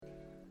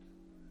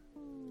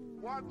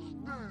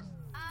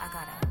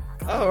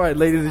All right,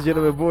 ladies and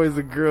gentlemen, boys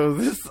and girls,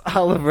 this is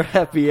Oliver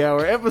Happy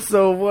Hour,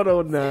 episode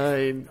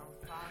 109.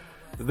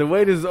 The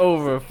wait is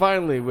over.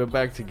 Finally, we're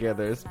back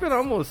together. It's been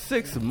almost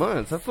 6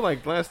 months. I feel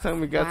like last time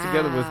we got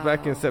together was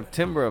back in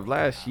September of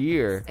last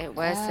year. It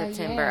was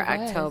September,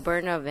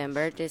 October,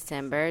 November,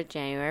 December,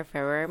 January,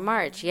 February,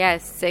 March.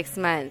 Yes, 6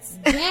 months.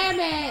 Damn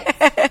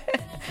it!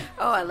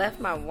 Oh, I left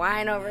my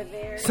wine over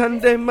there.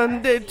 Sunday,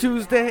 Monday,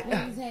 Tuesday.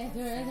 Wednesday,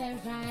 Thursday,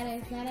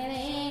 Friday,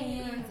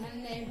 Saturday,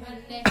 Sunday,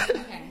 Monday.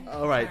 Okay.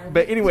 All right,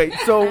 but anyway,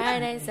 so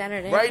Friday,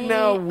 Saturday. right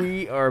now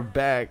we are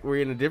back.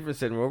 We're in a different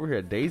setting. We're over here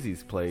at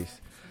Daisy's place.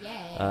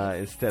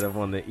 Instead of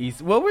on the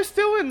east. Well, we're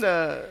still in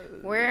the...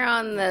 We're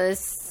on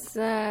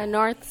the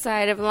north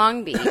side of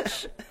Long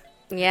Beach.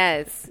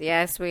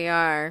 Yes, we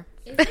are.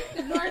 Is it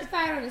the north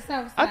side or the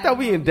south side? I thought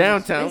we in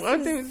downtown. I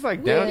think it's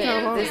like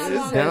downtown Long Beach.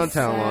 This is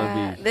downtown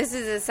Long Beach. This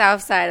is the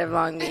south side of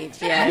Long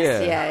Beach.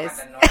 Yes.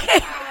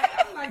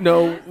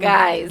 No,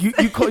 guys.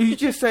 You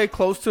just say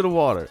close to the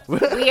water.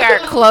 We are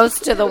close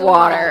to the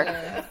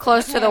water.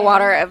 Close to the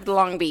water of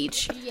Long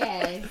Beach.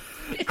 Yes.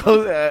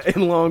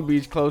 In Long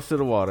Beach, close to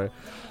the water.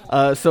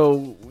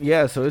 So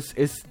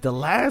it's the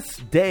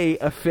last day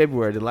of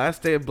February, the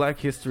last day of Black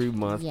History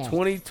Month,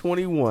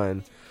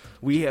 2021.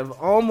 We have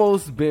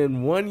almost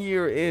been 1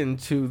 year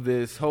into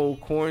this whole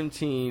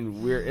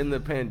quarantine. We're in the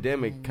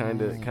pandemic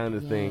kind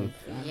of thing.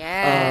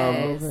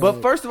 Yes.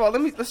 But first of all,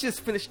 let's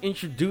just finish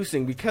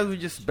introducing, because we're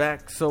just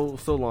back so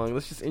long.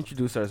 Let's just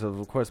introduce ourselves.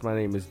 Of course, my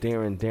name is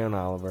Darren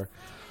Oliver.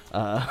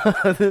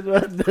 That's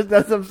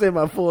what I'm saying,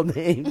 my full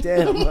name.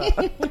 Damn.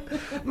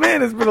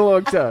 Man, it's been a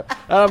long time.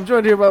 I'm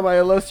joined here by my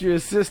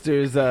illustrious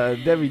sisters,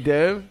 Debbie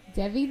Dev,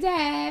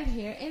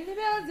 here in the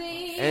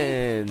building,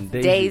 and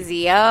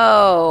Daisy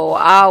O,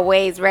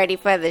 always ready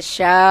for the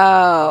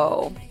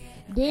show.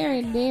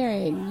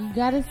 Darren, you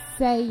gotta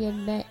say your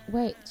name.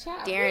 Wait,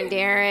 child.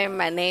 Darren,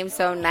 my name's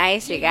so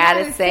nice, you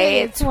gotta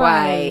say it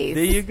twice.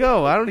 There you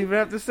go. I don't even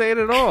have to say it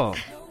at all.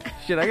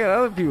 Shit, I got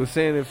other people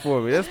saying it for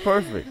me. That's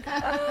perfect.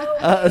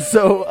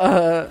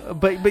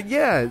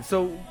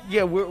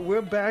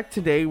 We're back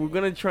today. We're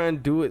gonna try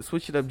and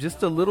switch it up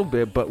just a little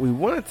bit, but we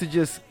wanted to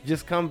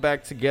just come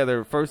back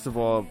together first of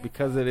all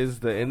because it is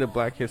the end of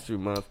Black History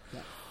Month.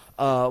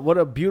 What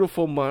a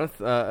beautiful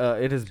month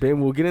it has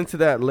been. We'll get into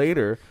that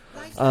later,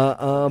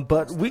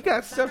 but we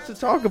got stuff to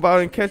talk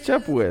about and catch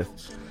up with.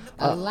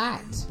 A lot.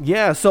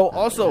 Yeah, so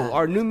also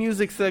our new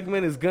music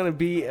segment is going to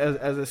be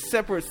as a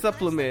separate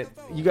supplement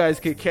you guys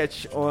could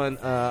catch on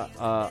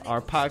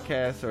our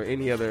podcast or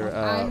any other...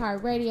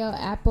 iHeartRadio,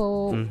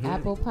 Apple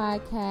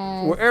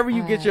Podcast. Wherever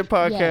you get your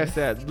podcast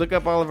at. Look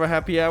up Oliver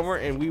Happy Hour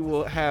and we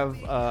will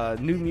have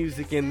new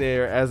music in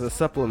there as a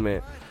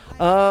supplement.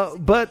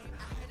 But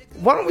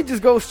why don't we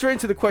just go straight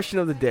into the question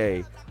of the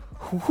day?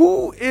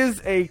 Who is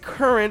a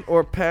current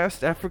or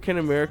past African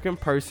American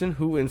person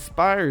who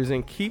inspires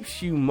and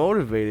keeps you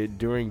motivated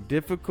during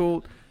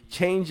difficult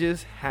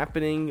changes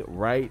happening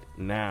right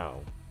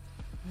now?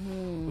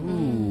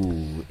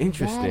 Ooh,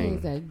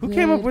 interesting. Who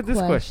came up with this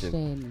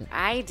question?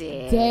 I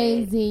did.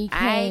 Daisy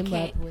came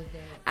up with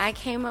it. I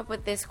came up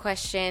with this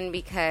question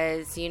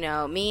because,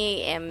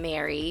 me and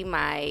Mary,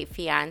 my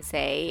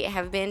fiance,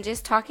 have been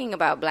just talking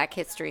about Black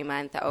History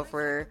Month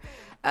over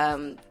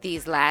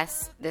this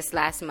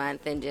last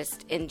month, and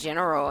just in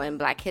general. And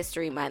Black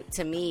History Month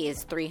to me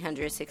is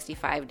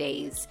 365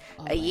 days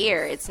a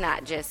year. It's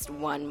not just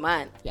 1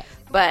 month,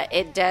 but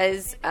it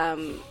does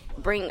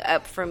bring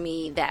up for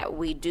me that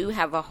we do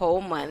have a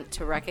whole month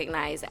to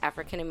recognize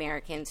African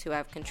Americans who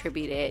have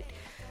contributed.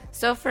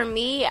 So for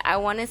me, I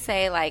want to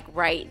say, like,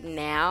 right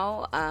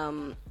now,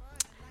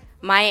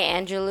 Maya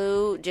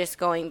Angelou, just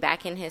going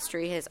back in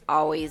history, has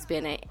always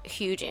been a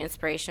huge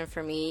inspiration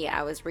for me.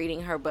 I was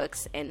reading her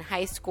books in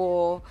high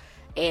school,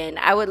 and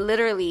I would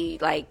literally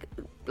like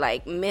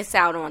miss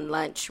out on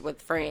lunch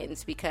with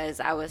friends because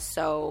I was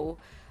so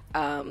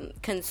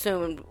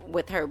consumed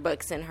with her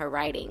books and her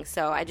writing.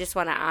 So I just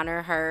want to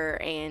honor her.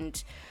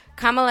 And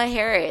Kamala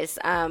Harris,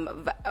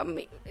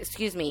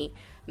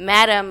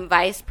 Madam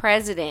Vice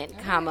President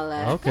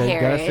Kamala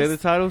Harris. Gotta say the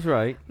titles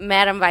right.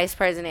 Madam Vice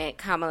President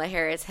Kamala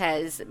Harris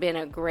has been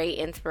a great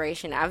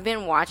inspiration. I've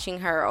been watching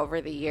her over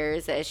the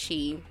years as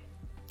she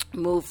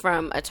moved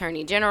from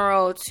Attorney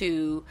General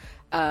to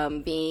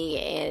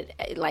being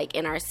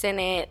in our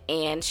Senate,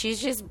 and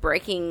she's just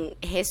breaking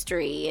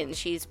history and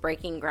she's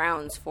breaking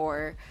grounds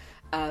for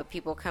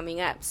people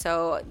coming up.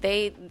 So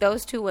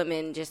those two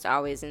women just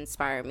always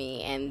inspire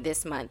me, and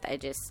this month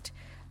it just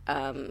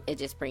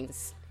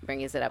brings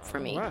it up for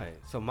me. All right.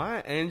 So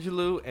Maya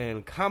Angelou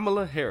and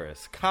Kamala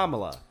Harris.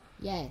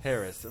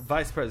 Harris,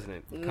 Vice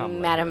President Kamala.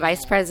 Madam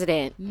Vice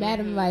President.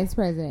 Madam Vice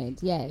President,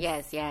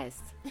 yes. Yes.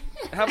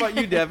 How about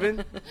you,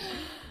 Devin?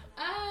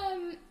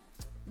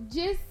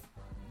 Just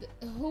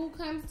who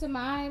comes to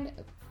mind,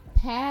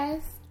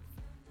 past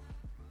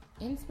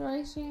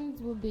inspirations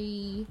would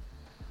be,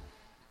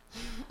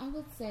 I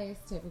would say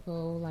it's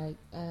typical, like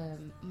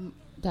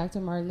Dr.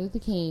 Martin Luther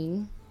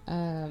King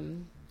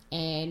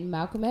and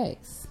Malcolm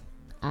X.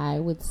 I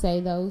would say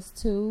those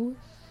two.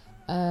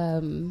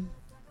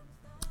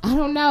 I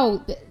don't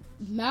know.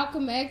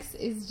 Malcolm X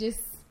is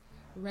just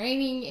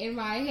reigning in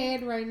my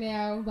head right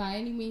now by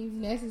any means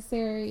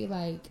necessary.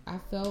 Like, I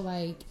feel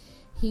like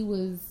he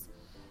was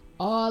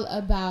all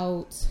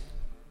about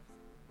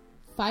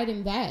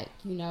fighting back,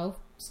 you know,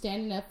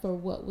 standing up for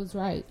what was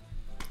right.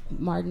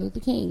 Martin Luther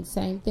King,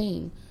 same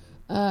thing.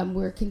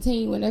 We're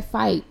continuing to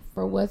fight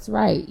for what's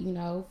right, you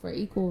know, for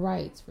equal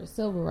rights, for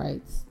civil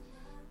rights.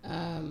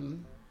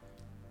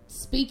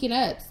 Speaking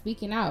up,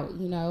 speaking out,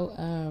 you know,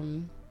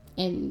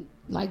 and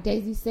like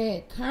Daisy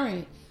said,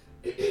 current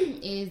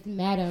is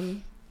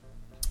Madam,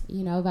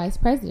 you know, Vice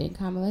President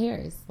Kamala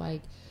Harris.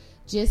 Like,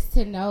 just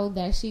to know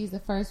that she's the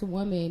first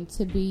woman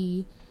to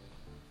be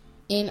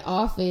in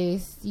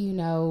office, you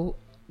know,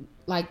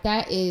 like,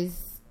 that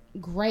is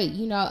great.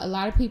 You know, a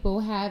lot of people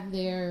have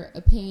their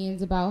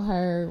opinions about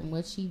her and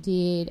what she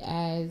did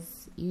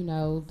as, you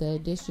know, the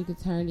district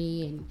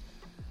attorney, and,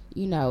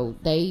 you know,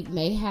 they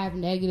may have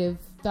negative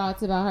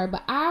thoughts about her,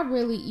 but I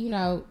really, you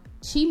know,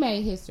 she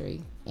made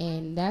history,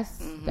 and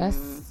that's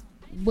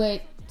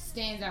what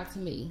stands out to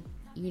me.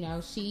 You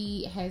know,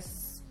 she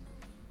has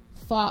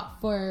fought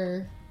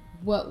for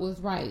what was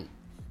right.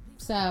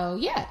 So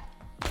yeah,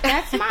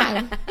 that's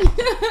mine.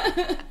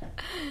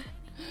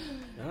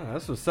 Oh,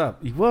 that's what's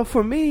up. Well,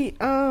 for me,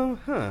 I'm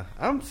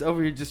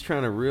over here just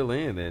trying to reel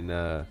in,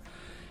 and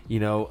you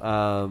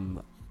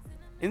know,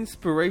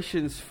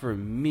 inspirations for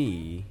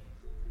me,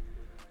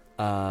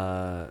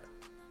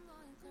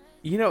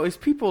 you know, it's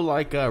people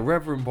like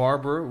Reverend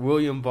Barber,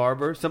 William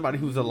Barber, somebody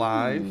who's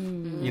alive,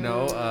 you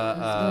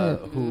know,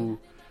 who,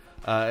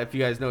 if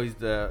you guys know, he's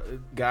the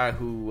guy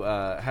who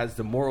has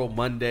the Moral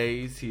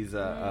Mondays. He's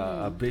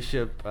a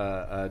bishop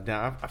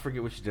down, I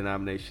forget which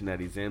denomination that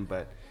he's in,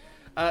 but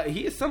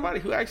he is somebody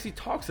who actually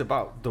talks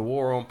about the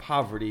war on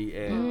poverty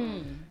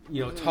and,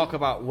 you know, talk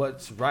about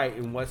what's right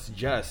and what's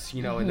just.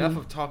 You know, enough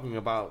of talking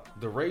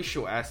about the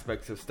racial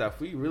aspects of stuff.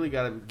 We really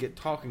got to get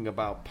talking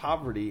about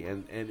poverty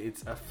and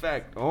its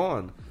effect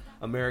on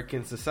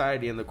American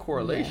society and the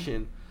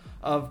correlation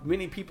of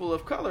many people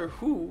of color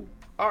who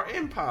are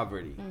in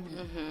poverty.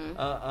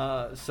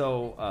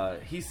 So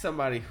he's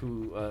somebody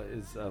who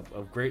is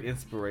of great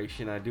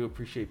inspiration. I do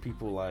appreciate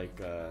people like,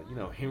 you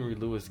know, Henry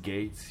Louis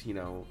Gates, you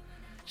know.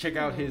 Check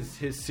out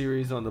his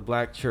series on the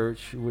Black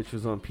Church, which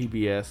was on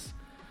PBS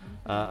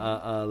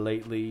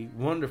lately.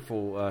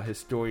 Wonderful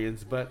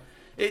historians. But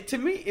to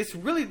me, it's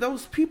really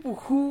those people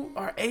who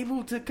are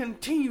able to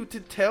continue to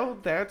tell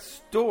that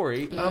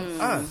story of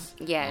us.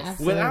 Yes.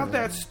 Absolutely. Without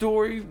that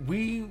story,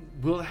 we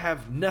will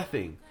have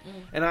nothing.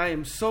 And I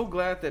am so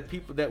glad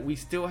that we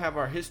still have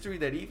our history,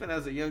 that even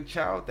as a young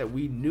child that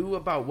we knew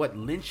about what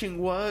lynching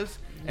was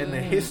and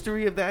the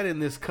history of that in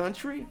this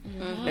country,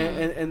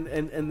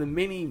 and the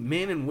many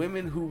men and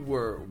women who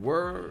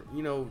were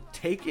you know,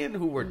 taken,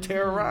 who were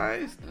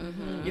terrorized.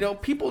 You know,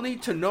 people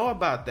need to know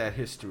about that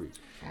history.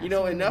 You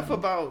know, enough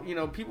about, you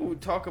know, people who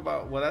talk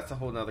about, well, that's a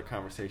whole nother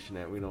conversation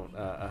that we don't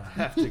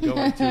have to go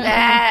into.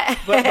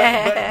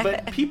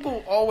 but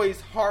people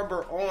always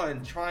harbor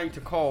on trying to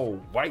call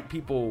white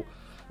people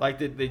like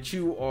that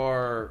you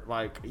are,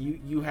 like,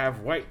 you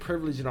have white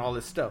privilege and all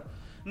this stuff.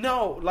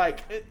 No,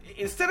 like,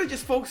 instead of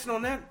just focusing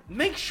on that,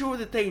 make sure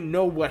that they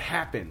know what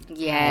happened.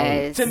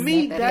 Yes. To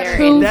me,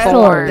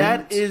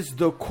 that is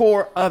the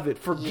core of it.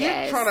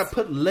 Forget trying to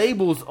put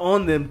labels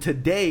on them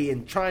today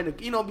and trying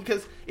to, you know,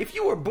 because if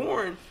you were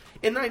born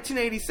in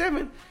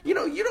 1987, you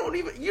know,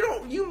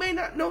 you may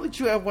not know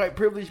that you have white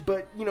privilege,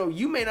 but, you know,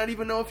 you may not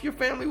even know if your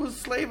family was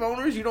slave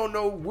owners. You don't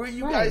know where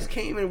you guys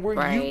came and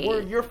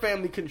where your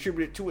family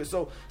contributed to it.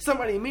 So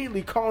somebody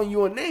immediately calling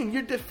you a name,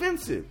 you're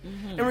defensive.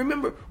 And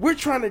remember, we're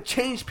trying to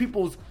change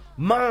people's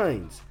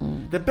minds.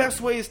 The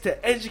best way is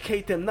to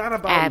educate them, not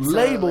about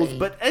labels,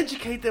 but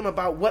educate them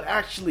about what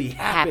actually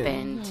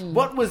happened.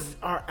 What was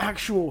our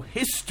actual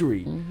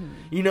history,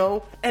 you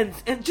know, and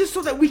just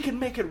so that we can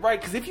make it right.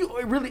 Because if you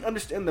really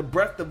understand the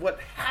breadth of what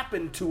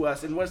happened to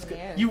us and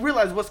you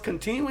realize what's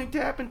continuing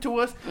to happen to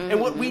us and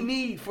what we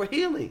need for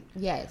healing.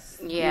 Yes.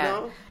 Yeah. You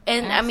know?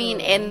 And absolutely. I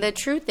mean, and the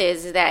truth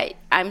is that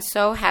I'm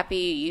so happy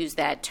you use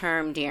that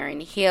term,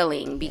 Darren,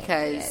 healing,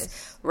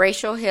 because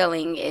racial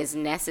healing is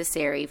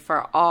necessary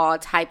for all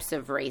types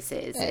of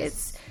races.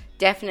 It's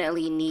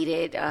definitely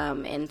needed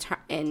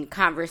in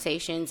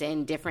conversations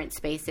in different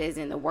spaces,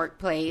 in the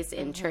workplace,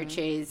 in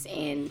churches,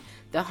 in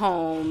the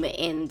home,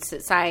 in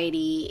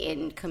society,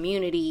 in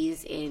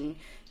communities, in,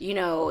 you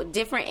know,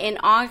 different, in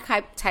all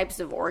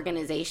types of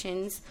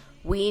organizations.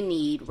 We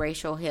need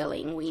racial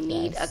healing. We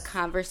need a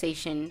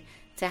conversation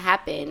to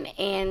happen.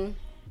 And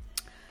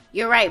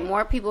you're right.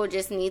 More people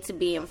just need to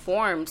be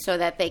informed so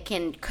that they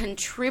can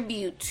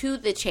contribute to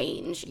the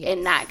change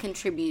and not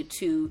contribute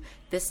to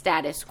the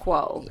status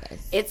quo.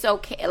 It's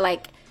okay.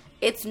 Like,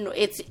 it's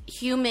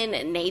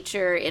human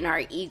nature in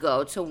our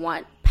ego to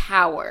want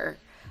power.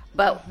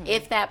 But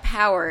if that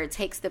power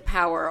takes the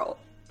power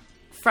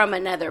from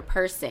another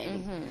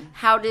person.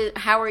 How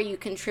are you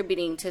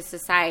contributing to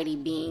society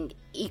being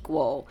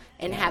equal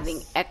and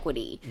having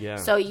equity?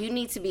 So you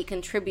need to be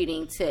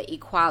contributing to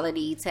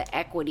equality, to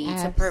equity,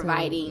 to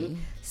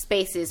providing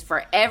spaces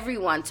for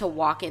everyone to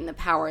walk in the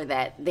power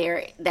that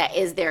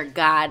is their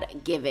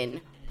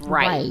God-given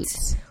right.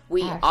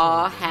 We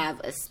all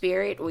have a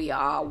spirit. We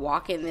all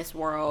walk in this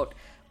world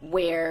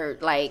where,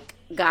 like,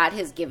 God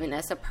has given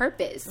us a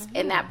purpose,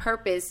 and that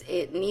purpose,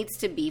 it needs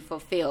to be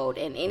fulfilled.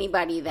 And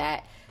anybody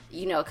that,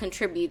 you know,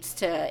 contributes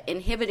to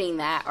inhibiting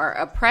that or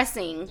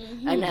oppressing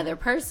another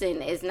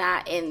person is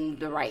not in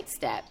the right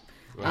step.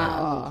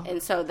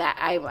 And so that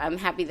I'm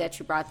happy that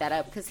you brought that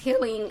up, because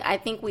healing, I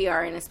think we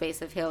are in a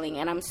space of healing,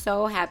 and I'm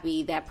so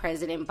happy that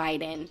President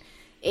Biden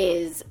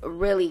is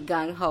really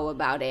gung-ho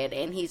about it,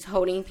 and he's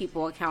holding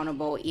people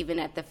accountable even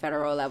at the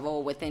federal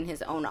level within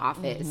his own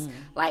office.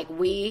 Like,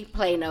 we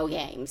play no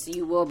games.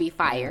 You will be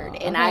fired.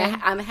 And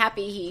I'm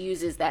happy he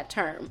uses that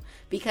term,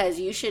 because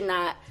you should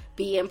not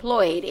be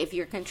employed if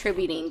you're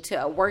contributing to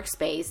a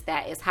workspace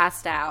that is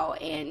hostile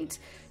and,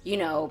 you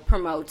know,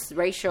 promotes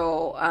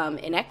racial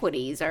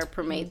inequities or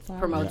promotes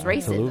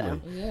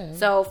racism.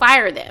 So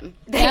fire them.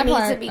 They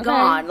need to be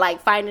gone.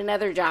 Like, find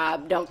another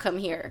job. Don't come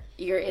here.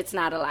 It's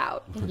not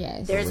allowed.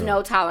 There's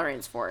no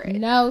tolerance for it.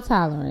 No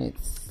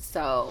tolerance.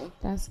 So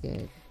that's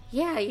good.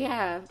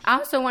 Yeah. I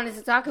also wanted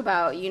to talk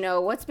about, you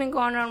know, what's been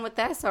going on with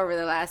us over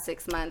the last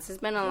 6 months. There's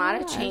been a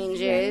lot of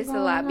changes, a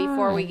lot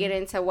before we get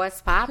into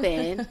what's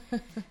popping.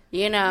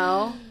 You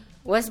know,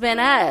 what's been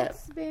up?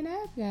 What's been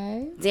up,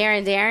 guys?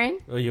 Darren?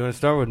 Oh, you want to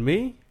start with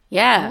me?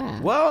 Yeah.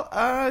 Well,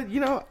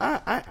 you know,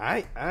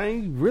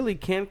 I really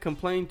can't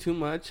complain too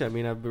much. I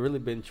mean, I've really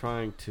been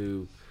trying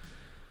to,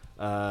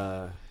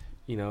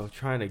 you know,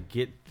 trying to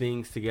get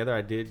things together.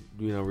 I did,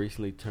 you know,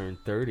 recently turn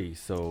 30,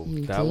 so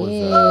that was.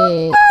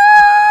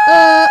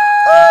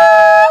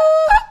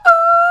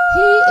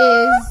 He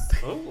is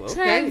okay.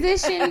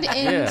 transitioned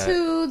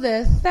into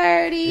the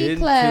 30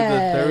 club. Into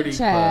the 30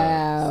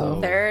 club.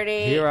 So 30.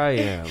 Here I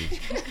am.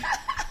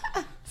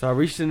 So I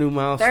reached a new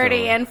milestone.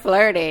 30 and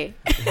flirty.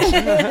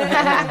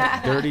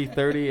 Dirty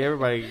 30.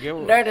 Everybody.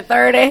 Dirty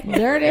 30.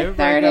 Dirty everybody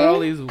 30. Got all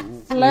these,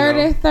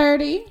 flirty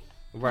 30.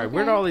 Right.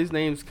 Where did all these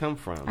names come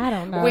from? I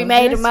don't know. We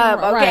made them up,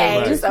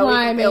 okay? Right. So we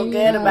can feel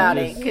good about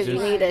it, because you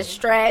need to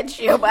stretch.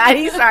 Your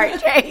body start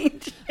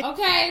changing.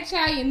 Okay,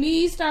 child, your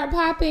knees start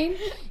popping,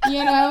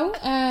 you know.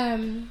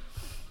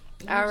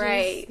 All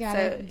right.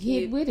 So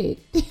get with it.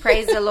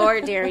 Praise the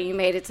Lord, Darren. You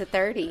made it to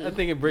 30. I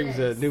think it brings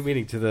a new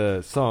meaning to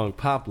the song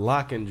 "Pop,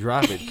 Lock, and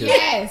Drop It."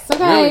 Yes.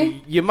 Okay.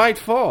 Really, you might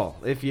fall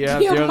if you're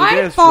out You there on the might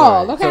dance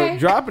fall, floor. okay? So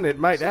dropping it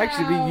might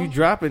actually be you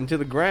dropping to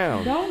the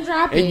ground. Don't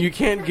drop it. And you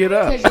can't get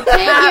up. Because you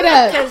can't get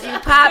up. Because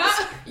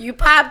you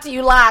popped,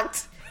 you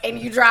locked, and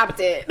you dropped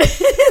it.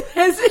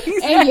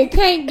 And you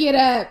can't get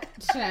up,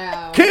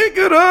 child. Can't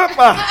get up.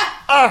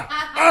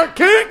 I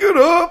can't get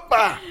up.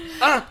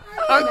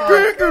 I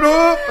can't get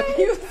up.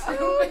 You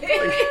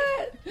stupid.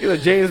 You know,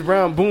 James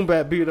Brown boom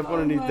bap beat up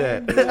underneath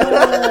that.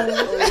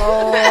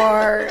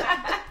 Lord.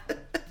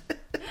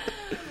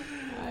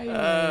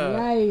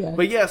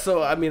 But yeah,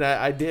 so I mean,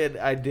 I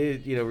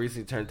did, you know,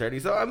 recently turn 30.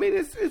 So I mean,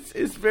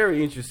 it's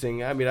very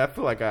interesting. I mean, I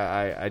feel like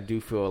I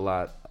do feel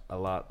a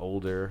lot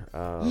older.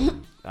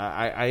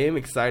 I am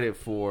excited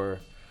for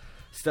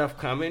stuff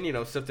coming, you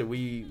know, stuff that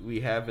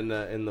we have in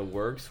the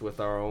works with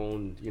our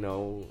own, you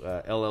know,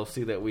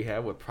 LLC that we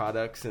have with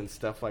products and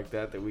stuff like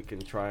that we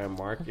can try and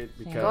market.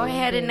 Because Go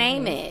ahead and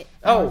name it.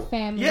 Oh,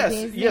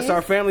 yes,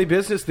 our family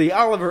business, the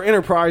Oliver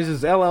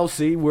Enterprises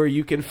LLC, where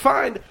you can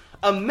find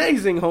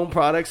amazing home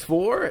products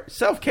for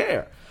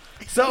self-care.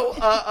 So,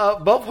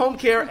 both home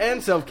care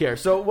and self-care.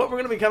 So, what we're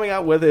going to be coming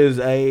out with is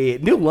a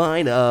new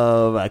line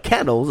of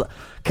candles.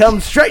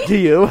 Come straight to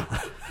you.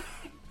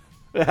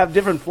 They have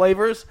different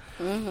flavors.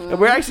 And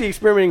we're actually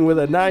experimenting with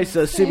a nice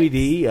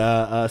CBD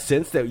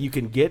scents that you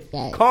can get.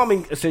 Yes.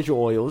 Calming essential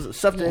oils,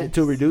 stuff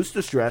to reduce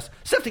the stress,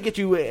 stuff to get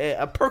you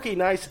a perky,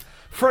 nice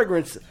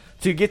fragrance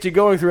to get you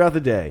going throughout the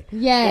day.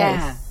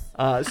 Yes.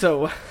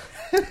 So...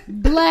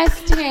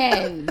 Blessed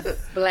hands.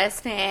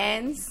 Blessed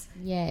hands.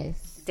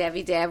 Yes.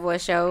 Debbie Deb,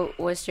 what's your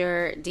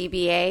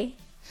DBA?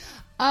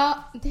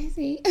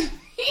 Dizzy.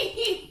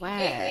 What?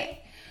 I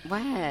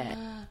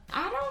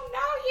don't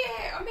know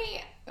yet. I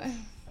mean,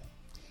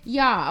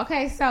 y'all.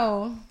 Okay,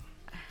 so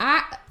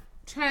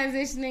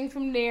transitioning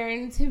from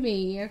Darren to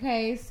me.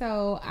 Okay,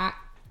 so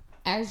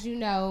as you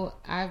know,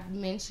 I've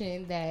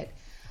mentioned that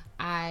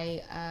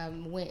I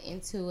went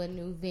into a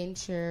new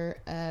venture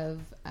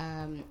of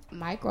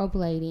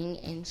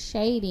microblading and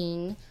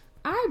shading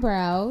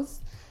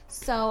eyebrows.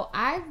 So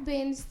I've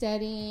been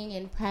studying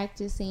and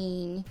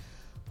practicing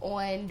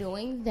on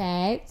doing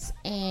that,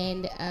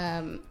 and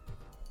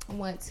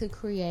want to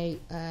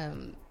create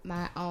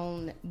my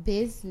own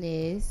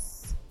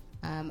business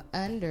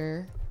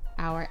under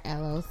our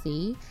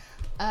LLC,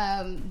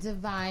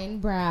 Divine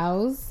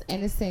Brows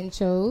and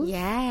Essentials.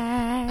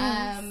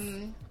 Yes.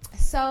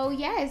 So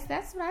yes,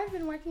 that's what I've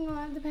been working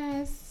on the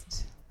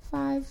past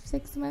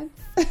 5-6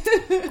 months.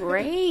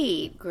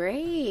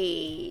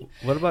 Great.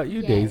 What about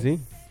you, Yes. Daisy?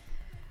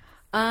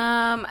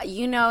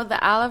 The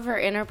Oliver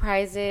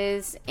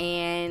Enterprises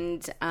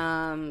and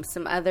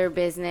some other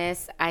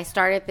business. I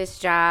started this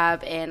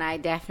job and I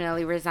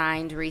definitely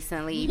resigned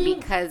recently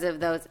because of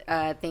those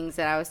things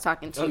that I was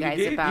talking to you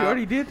guys about. You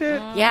already did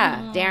that?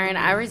 Yeah, Darren,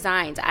 I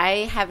resigned.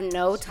 I have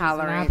no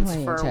tolerance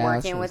playing, for child.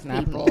 working She's with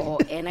not people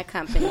in a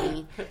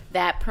company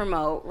that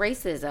promote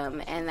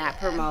racism and that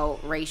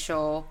promote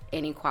racial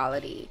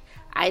inequality.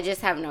 I just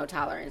have no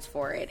tolerance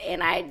for it.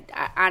 And I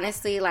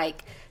honestly,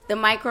 like, the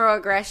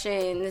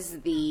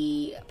microaggressions,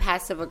 the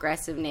passive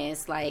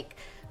aggressiveness, like,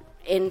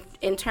 in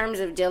terms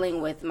of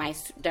dealing with my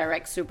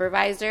direct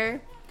supervisor,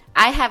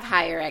 I have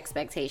higher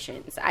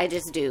expectations. I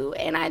just do.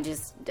 And I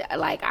just,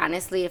 like,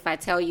 honestly, if I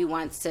tell you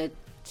once to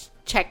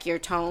check your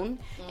tone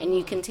and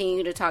you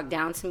continue to talk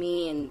down to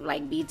me and,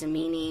 like, be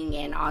demeaning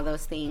and all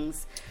those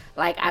things,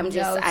 like, I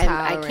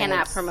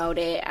cannot promote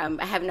it.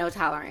 I have no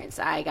tolerance.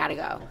 I gotta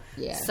go.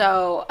 Yeah.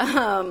 So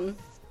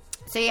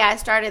yeah, I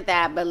started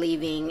that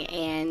believing,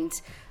 and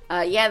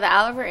the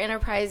Oliver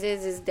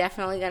Enterprises is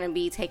definitely going to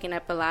be taking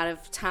up a lot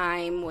of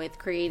time with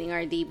creating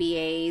our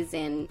DBAs,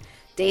 and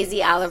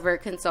Daisy Oliver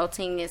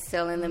Consulting is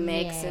still in the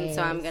mix, and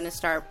so I'm going to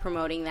start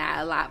promoting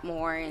that a lot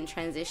more and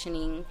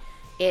transitioning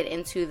it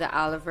into the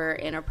Oliver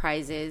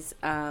Enterprises,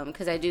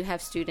 because I do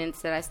have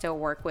students that I still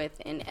work with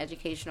in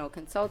educational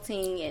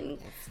consulting and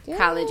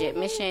college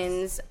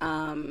admissions.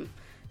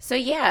 So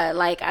yeah,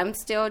 like, I'm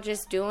still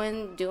just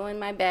doing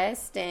my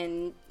best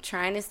and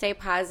trying to stay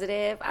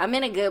positive. I'm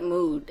in a good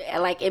mood.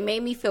 Like, it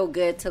made me feel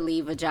good to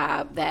leave a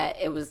job that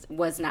it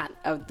was not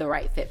the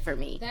right fit for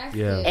me. That's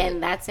Yeah. good.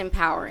 And that's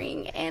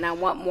empowering. And I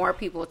want more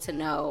people to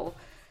know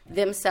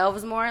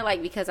themselves more,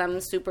 like, because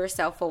I'm super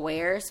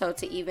self-aware. So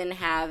to even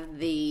have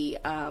the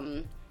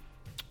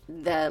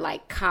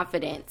like,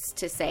 confidence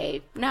to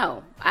say,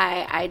 no,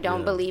 I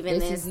don't believe in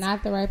This is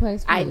not the right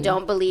place for I you.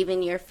 don't believe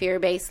in your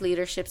fear-based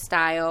leadership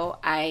style.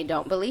 I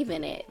don't believe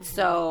in it.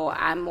 So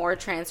I'm more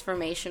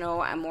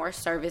transformational. I'm more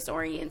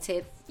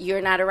service-oriented.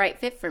 You're not a right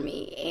fit for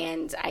me.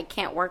 And I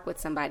can't work with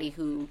somebody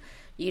who,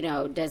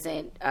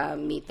 doesn't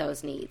meet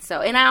those needs.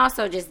 So, and I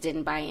also just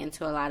didn't buy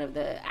into a lot of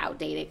the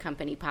outdated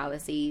company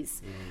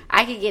policies.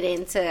 I could get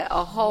into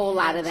a whole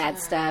lot of that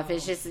stuff.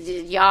 It's just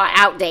y'all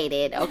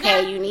outdated,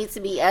 okay? You need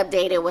to be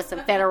updated with some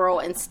federal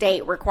and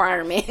state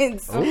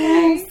requirements.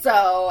 Okay.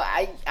 So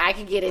I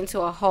could get into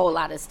a whole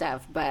lot of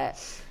stuff,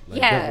 but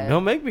yeah.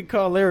 Don't make me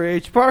call Larry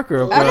H.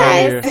 Parker up around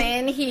here.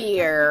 Listen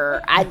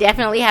here. I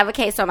definitely have a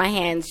case on my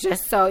hands,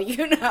 just so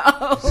you know.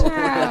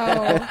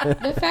 Wow.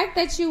 The fact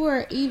that you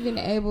were even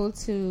able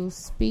to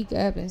speak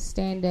up and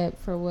stand up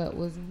for what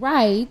was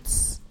right,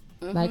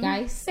 like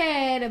I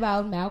said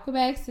about Malcolm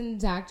X and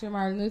Dr.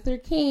 Martin Luther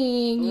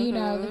King,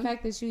 the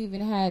fact that you even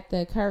had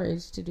the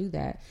courage to do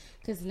that,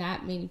 because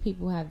not many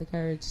people have the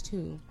courage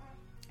to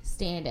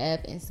stand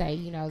up and say,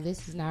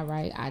 this is not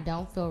right. I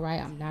don't feel right.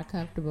 I'm not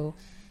comfortable.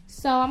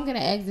 So I'm going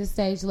to exit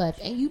stage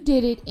left. And you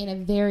did it in a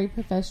very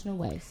professional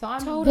way. So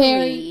I'm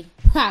very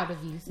proud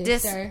of you,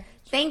 sister.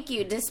 Thank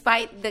you.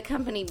 Despite the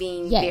company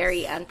being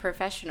very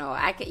unprofessional,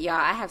 I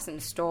have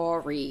some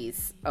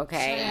stories.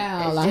 Okay,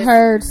 Well, I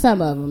heard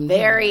some of them.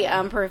 Very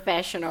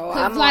unprofessional.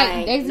 I'm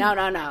like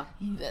no.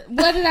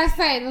 What did I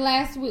say the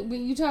last week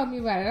when you told me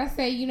about it? I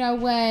said, you know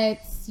what?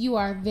 You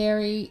are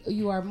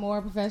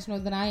more professional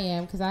than I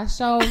am, because I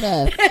showed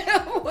up.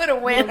 Would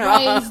have went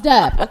raised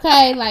up.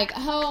 Okay, like,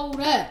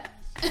 hold up.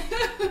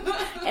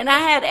 And I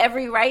had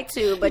every right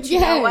to, but you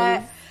know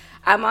what?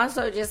 I'm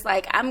also just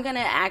like, I'm going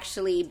to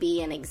actually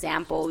be an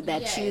example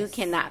that you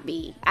cannot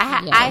be.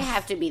 I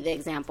have to be the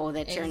example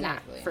that you're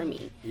not for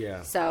me.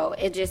 Yeah. So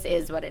it just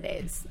is what it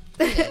is.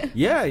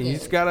 Yeah, you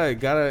just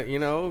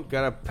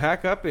gotta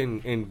pack up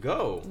and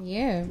go.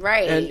 Yeah.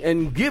 Right.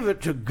 And give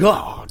it to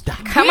God.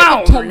 Come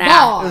on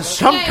now. God.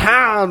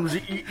 Sometimes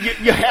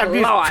you have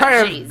these Lord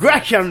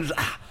transgressions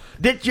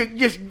that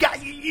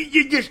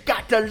you just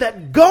got to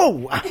let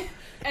go.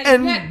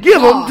 And let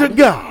give God. them to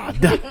God.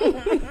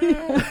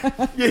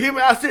 You hear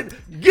me? I said,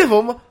 give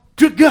them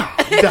to God.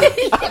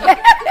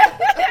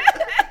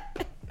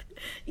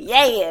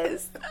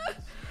 Yes.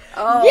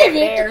 Oh, Give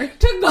it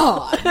to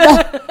God.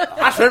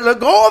 I said, let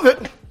go of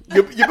it.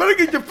 You better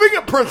get your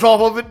fingerprints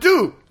off of it,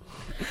 too.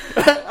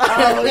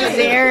 Oh,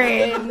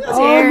 Darren.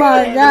 Oh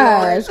my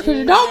gosh. Because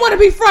you don't want to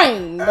be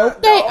framed.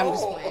 Okay. I'm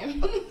just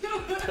playing.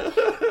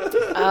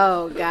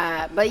 Oh,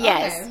 God. But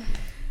yes. Okay.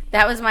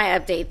 That was my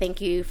update.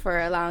 Thank you for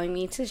allowing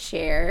me to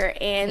share.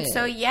 And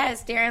so,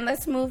 yes, Darren,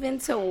 let's move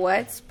into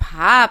what's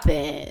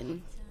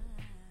poppin'.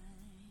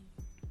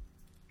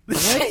 We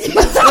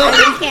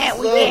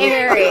can't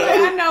hear it.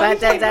 I know. I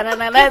was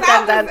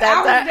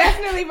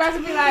definitely about to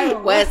be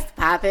like, what's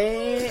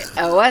poppin'?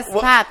 What's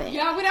poppin'?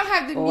 Y'all, we don't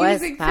have the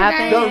What's music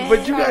poppin'? today. No,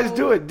 but you guys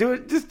do it.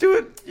 Just do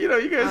it. You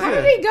guys How do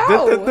did it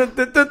go?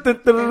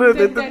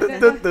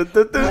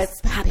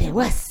 What's poppin'?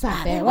 What's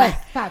poppin'? What's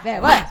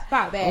poppin'? What's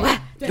poppin'? What's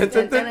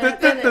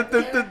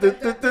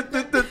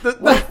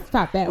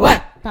poppin'?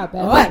 What's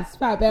poppin'? What's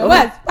poppin'?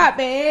 What's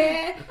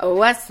poppin'?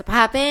 What's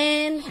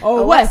poppin'?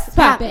 Oh, what's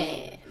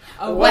poppin'?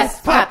 Oh, what's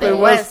poppin'?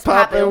 What's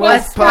poppin'?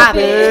 What's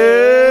poppin'?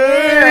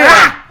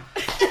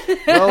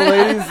 Well,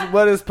 ladies,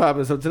 what is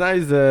poppin'? So tonight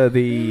is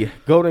the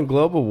Golden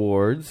Globe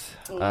Awards.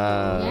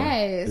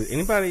 Yes.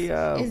 Anybody?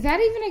 Is that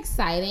even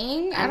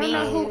exciting? I don't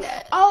know who.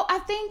 Oh, I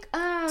think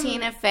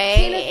Tina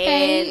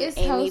Fey is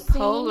and Amy hosting.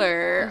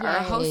 Poehler are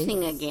Yes.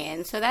 hosting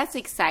again, so that's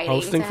exciting.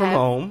 Hosting to from have-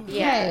 home.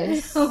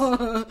 Yes,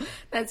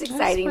 that's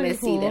exciting to pretty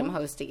see cool. them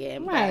host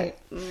again. but- Right.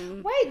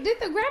 Wait, did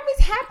the Grammys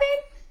happen?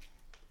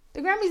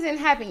 The Grammys didn't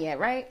happen yet,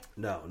 right?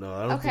 No, I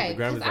don't Okay, think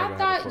the Grammys because are I gonna happen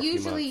for thought a few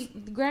usually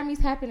months. the Grammys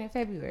happen in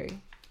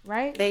February,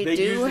 right? They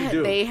usually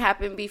do. They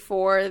happen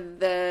before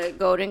the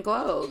Golden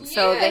Globe,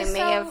 so Yeah, they may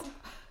have.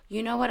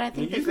 You know what? I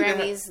think the Usually they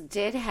Grammys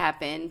did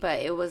happen, but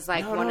it was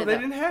like No, one of they the.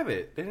 didn't have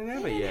it. They didn't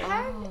have it yet.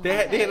 have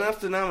They they announced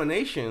the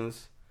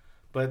nominations,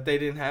 but they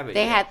didn't have it.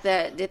 They yet.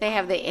 had the. Did they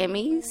have the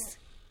Emmys?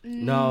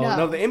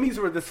 No, the Emmys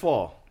were this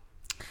fall.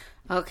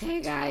 Okay,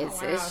 guys,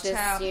 Oh, wow, it's just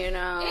child. It's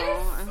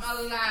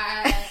a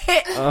lot.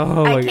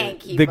 Oh, I my can't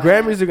God. keep The up.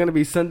 Grammys are going to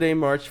be Sunday,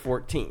 March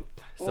 14th.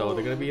 So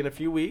they're going to be in a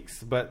few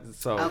weeks, but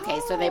so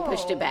Okay, so they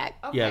pushed it back.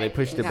 yeah, they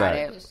pushed it Got back.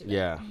 it.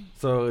 Yeah.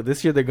 So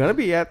this year they're going to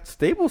be at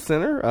Staples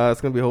Center.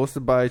 It's going to be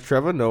hosted by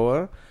Trevor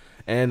Noah,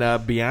 and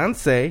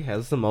Beyonce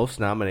has the most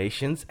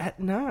nominations at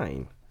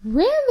 9.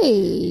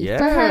 Really? Yes.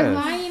 For her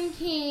Lion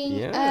King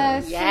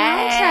Yes. soundtrack.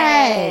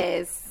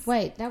 Yes.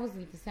 Wait, that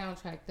wasn't the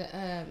soundtrack.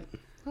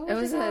 What It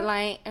was called?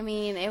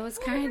 it was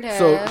kind of.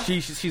 So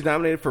she's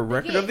nominated for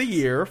Record of the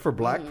Year for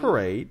Black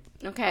Parade.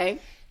 Okay.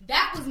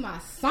 That was my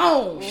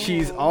song.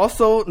 She's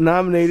also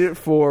nominated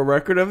for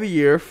Record of the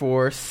Year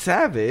for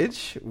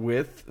Savage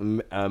with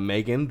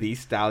Megan Thee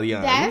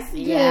Stallion. That's good.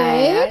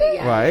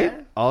 Yeah.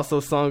 Right. Also,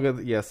 Song of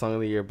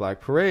the Year, Black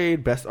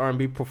Parade. Best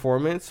R&B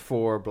performance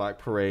for Black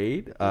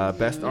Parade.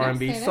 Best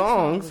R&B That song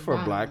songs was for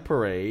wild. Black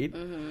Parade.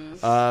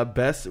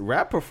 Best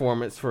rap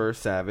performance for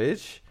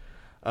Savage.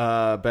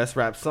 Best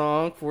rap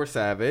song for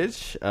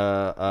Savage.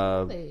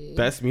 Really?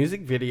 Best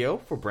music video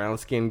for Brown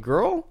Skin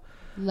Girl.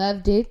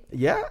 Loved it.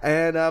 Yeah,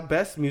 and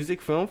best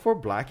music film for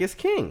Black is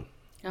King.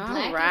 All Black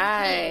is King.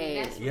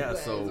 right. That's Yeah, what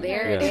so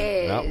There yeah,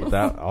 it is.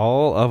 Without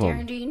all of Darren,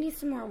 them. do you need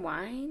some more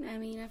wine? I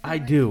mean, I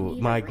do.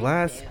 My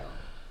glass.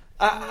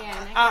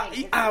 I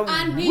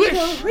need wish.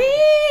 a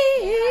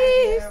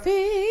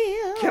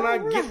refill. Can I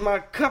get my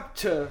cup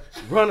to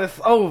runneth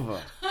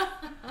over?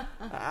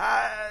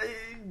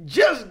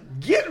 Just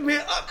get me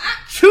up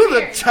to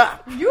the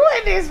top. You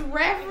and this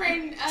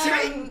Reverend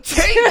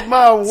Take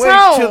my way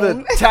to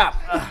Tone. the top.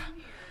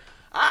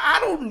 I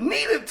don't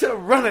need it to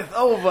runneth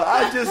over.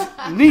 I just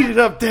need it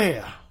up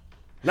there.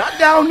 Not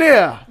down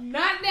there,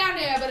 not down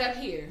there, but up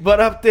here. but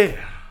up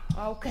there.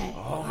 Okay.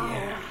 Oh,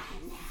 yeah.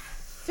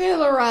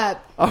 Fill her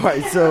up. All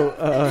right,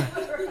 so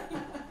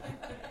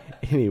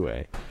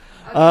anyway.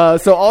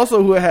 So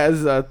also who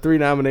has 3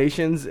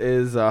 nominations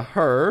is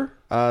her.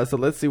 So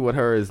let's see what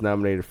her is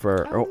nominated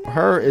for.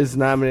 Her is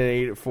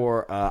nominated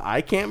for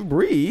I Can't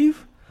Breathe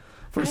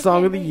for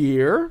Song of the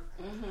Year.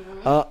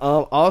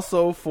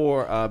 Also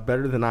for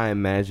Better Than I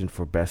Imagined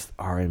for Best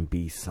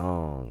R&B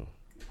Song.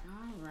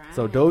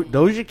 So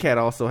Doja Cat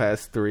also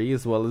has 3,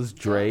 as well as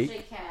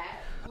Drake.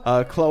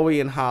 Chloe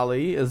and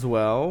Holly as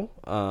well.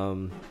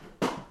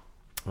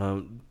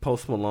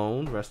 Post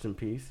Malone, rest in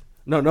peace.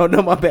 No,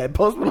 my bad.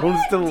 Post Malone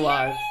is still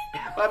alive.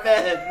 My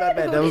bad.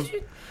 That was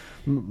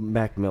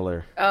Mac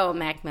Miller. Oh,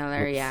 Mac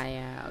Miller.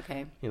 Yeah.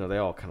 Okay. You know, they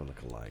all kind of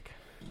look alike.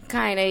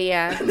 Kind of,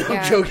 yeah.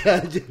 I'm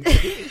joking.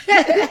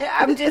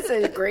 I'm just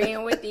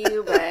agreeing with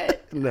you,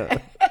 but No.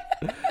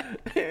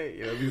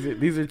 You know,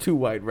 these are 2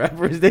 white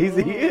rappers,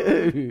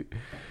 Daisy.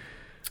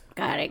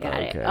 got it.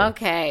 Okay.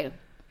 Okay.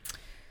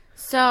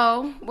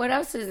 So, what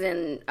else is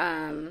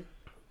in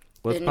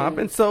What's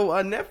poppin'? So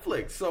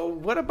Netflix. So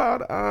what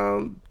about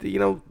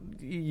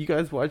you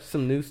guys watch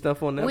some new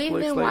stuff on Netflix? We've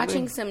been lately?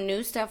 watching some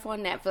new stuff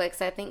on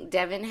Netflix. I think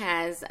Devin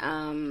has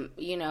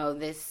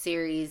this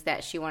series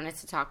that she wanted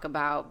to talk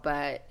about,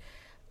 but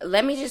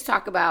let me just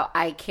talk about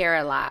I Care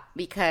a Lot,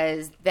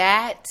 because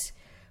that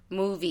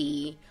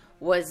movie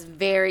was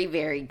very,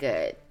 very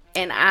good.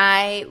 And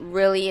I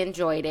really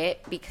enjoyed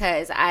it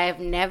because I have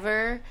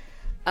never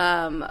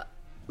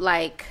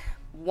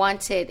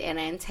wanted an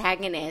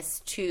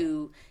antagonist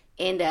to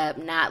end up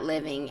not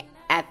living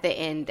at the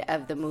end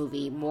of the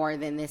movie more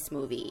than this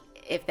movie,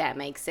 if that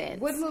makes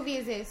sense. What movie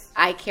is this?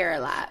 I Care a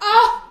Lot.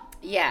 Oh!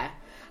 Yeah.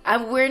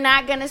 We're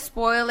not going to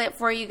spoil it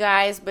for you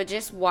guys, but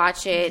just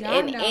watch it. Y'all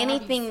And know I'll be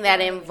anything that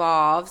spoiling.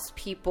 involves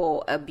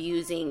people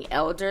abusing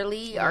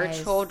elderly or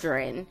Yes.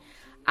 children,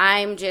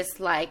 I'm just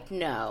like,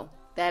 no,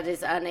 that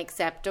is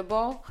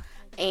unacceptable.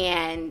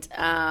 And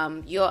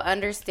you'll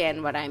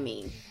understand what I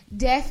mean.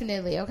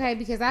 Definitely, okay,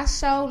 because I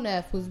sure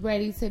enough was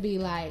ready to be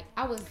like,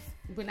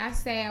 when I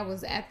say I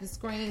was at the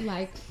screen,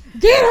 like,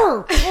 get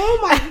her! Oh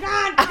my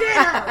God,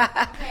 get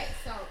her! Okay,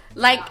 so.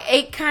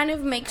 It kind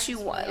of makes you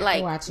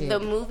watch it. the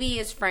movie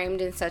is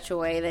framed in such a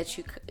way that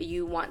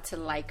you want to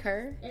like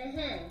her,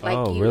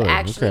 you really?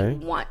 actually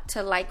Okay. want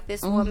to like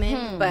this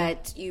woman,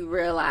 but you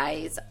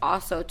realize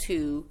also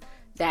too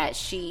that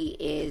she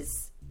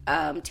is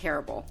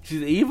terrible.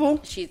 She's evil?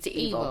 She's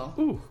evil.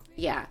 Ooh.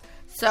 Yeah.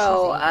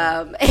 So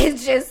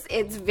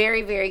it's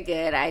very, very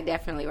good. I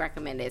definitely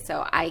recommend it.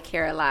 So I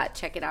Care a Lot.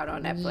 Check it out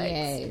on Netflix.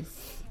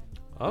 Yes.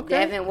 Okay.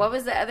 Devin, what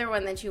was the other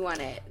one that you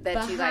wanted?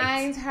 That you liked?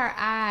 Behind Her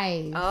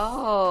Eyes.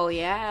 Oh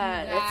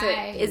yeah.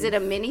 Guys. Is it a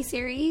mini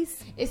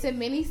series? It's a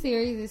mini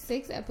series. It's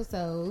 6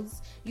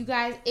 episodes. You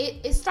guys,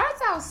 it starts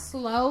out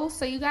slow,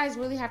 so you guys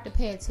really have to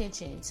pay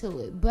attention to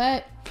it.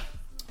 But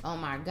oh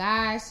my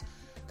gosh,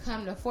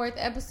 come the 4th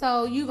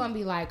episode, you're gonna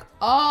be like,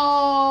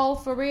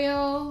 oh, for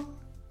real?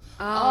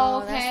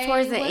 Oh, okay, that's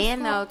towards the what's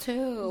end though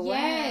too.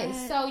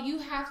 Yes, so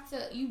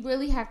you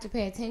really have to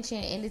pay attention,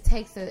 and it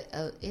takes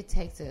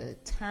a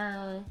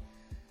turn.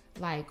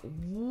 Like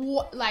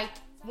what? Like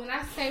when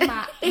I say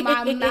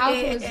my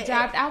mouth was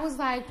dropped, I was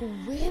like,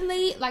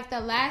 really? Like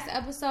the last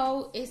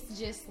episode, it's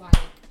just like,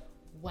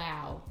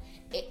 wow.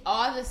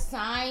 All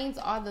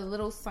the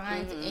little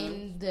signs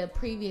in the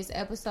previous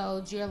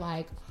episodes, you're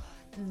like,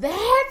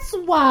 that's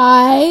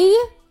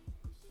why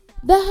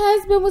the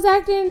husband was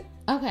acting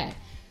okay.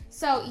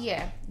 So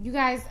yeah, you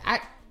guys,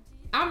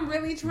 I'm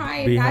really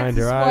trying Behind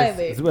not to Her spoil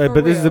Eyes. it.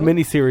 But this is a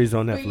mini series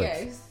on But Netflix.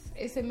 yes,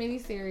 it's a mini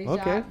series.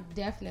 Okay. Y'all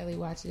definitely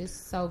watch it. It's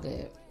so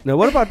good. Now,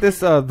 what about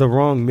this? The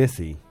Wrong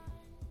Missy.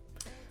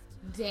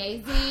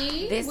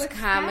 Daisy, This what's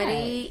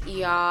comedy,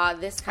 y'all.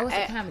 it's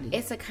a comedy.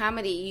 It's a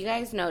comedy. You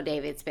guys know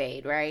David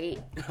Spade, right?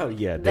 Oh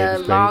yeah, The David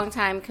Spade.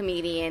 longtime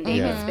comedian David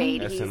Yeah.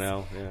 Spade.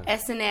 SNL. Yeah.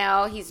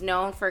 SNL. He's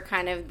known for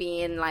kind of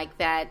being like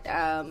that,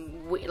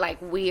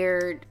 like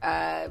weird,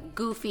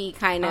 goofy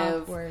kind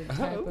of. Awkward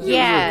type of-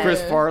 Yeah.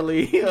 Chris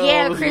Farley.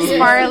 Yeah, Chris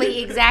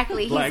Farley.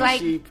 Exactly. He's Black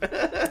like Sheep.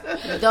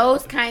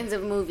 those kinds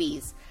of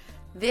movies.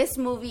 This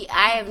movie,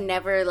 I have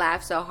never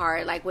laughed so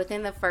hard. Like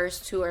within the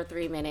first 2 or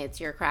 3 minutes,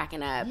 you're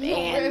cracking up. Yeah,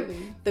 And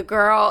really? the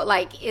girl,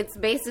 like, it's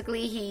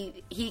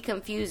basically he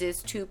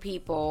confuses 2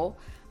 people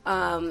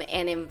and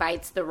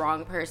invites the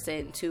wrong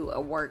person to a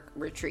work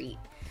retreat.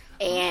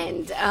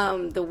 And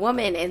the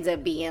woman ends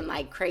up being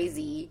like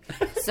crazy.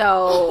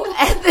 So,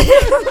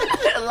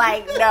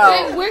 like,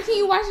 no. Where can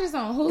you watch this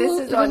on? Hulu?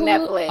 This is on Hulu?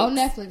 Netflix. On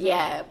Netflix.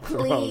 Yeah,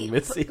 please.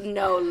 Missy.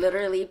 No,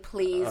 literally,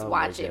 please Oh,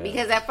 watch my it. God.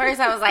 Because at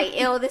first I was like,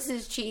 ew, this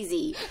is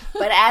cheesy.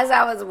 But as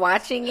I was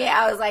watching it,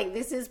 I was like,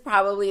 this is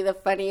probably the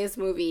funniest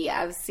movie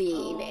I've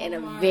seen in a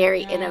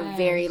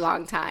very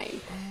long time.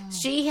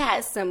 She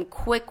has some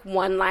quick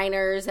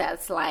one-liners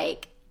that's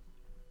like,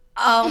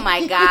 oh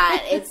my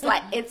God.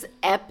 It's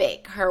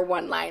epic, her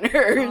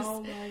one-liners. Oh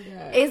my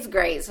God. It's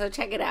great. So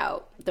check it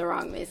out. The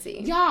Wrong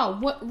Missy. Y'all,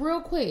 real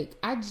quick,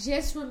 I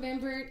just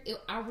remembered.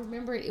 I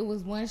remembered it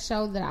was one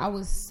show that I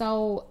was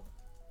so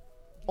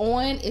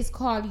on. It's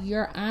called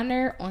Your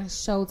Honor on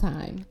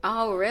Showtime.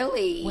 Oh,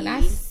 really? When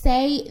I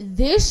say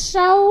this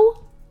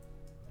show,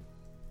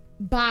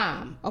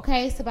 bomb.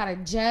 Okay, it's about a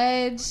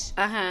judge,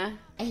 Uh-huh.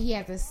 and he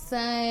has a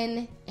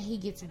son, and he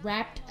gets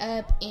wrapped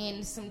up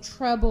in some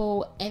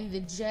trouble, and the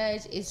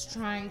judge is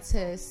trying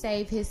to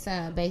save his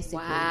son, basically,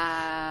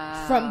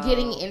 Wow. from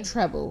getting in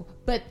trouble.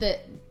 But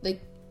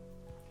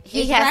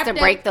He it's has wrapped to up-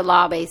 break the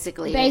law,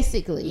 basically.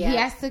 Basically, Yeah. he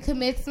has to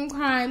commit some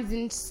crimes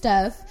and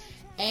stuff,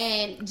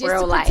 and just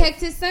Real to life.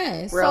 protect his son.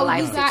 Real so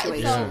life you got,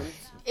 situation. so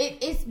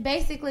it's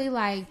basically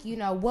like,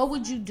 what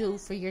would you do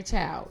for your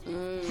child?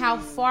 How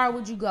far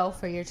would you go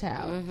for your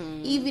child?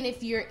 Even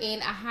if you're in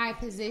a high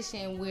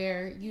position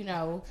where you're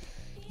held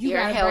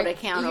gotta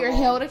accountable. You're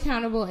held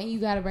accountable, and you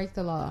got to break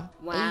the law.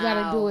 Wow. And you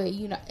got to do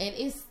it. And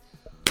it's.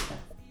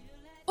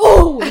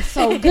 Oh, it's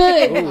so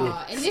good,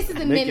 y'all. And this is a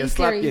Make mini you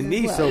slap series your as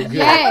knee well. so good.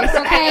 Yes,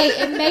 okay.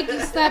 It make you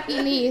slap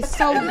your knee. It's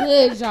so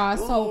good, y'all.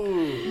 So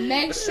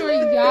make sure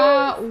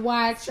y'all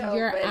watch So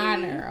Your funny.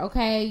 Honor,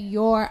 okay?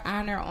 Your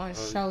Honor on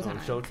Showtime. On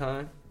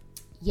Showtime.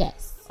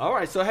 Yes. All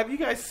right. So, have you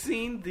guys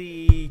seen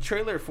the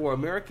trailer for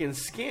American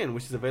Skin,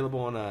 which is available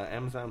on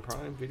Amazon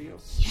Prime Video?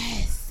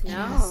 Yes. And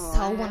I No,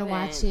 so I want to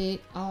watch haven't.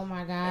 it. Oh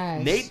my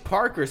gosh. Nate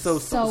Parker. So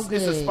So it's a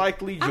good.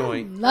 Spike Lee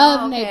joint. I love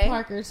Oh, okay. Nate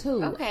Parker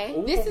too.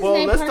 Okay. This is well,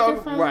 Nate let's Parker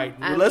talk from right.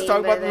 I Let's mean, talk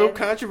about but the little then-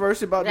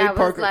 controversy about that Nate was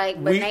Parker.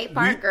 like, but Nate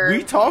Parker-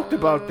 We talked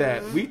about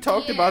that. We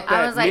talked Yeah. about I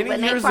that was like, many but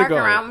Nate years Parker,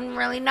 ago. I don't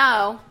really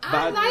know.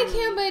 I like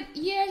him, but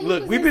yeah. He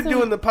Look, was we've in been some-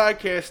 doing the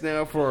podcast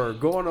now for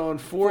going on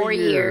 4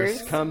 years.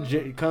 4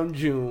 years. Come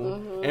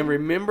June, and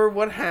remember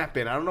what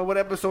happened. I don't know what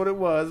episode it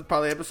was.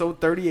 Probably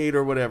episode 38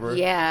 or whatever.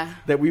 Yeah.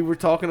 That we were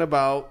talking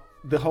about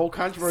the whole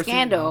controversy.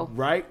 Scandal.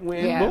 Right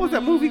when Yeah. what was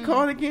that movie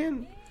called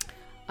again?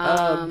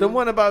 The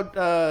one about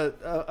that.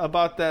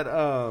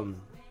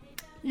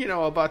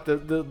 About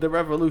the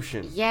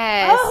revolution.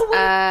 Yes. Oh,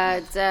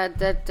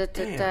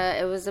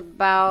 It was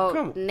about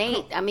Come-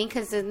 Nate. I mean,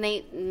 because it's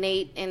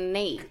Nate and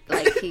Nate.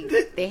 Like,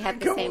 they had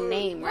the Come same on.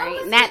 name, What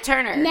right? was Nat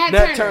Turner. Nat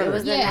Nat Turner. Turner. It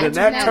was the Yeah,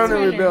 Nat Turner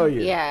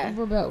Rebellion. Yeah.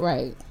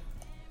 Right.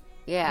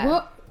 Yeah.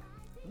 Well,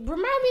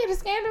 remind me of the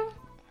scandal.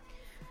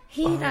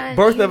 He done,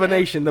 Birth he of a done-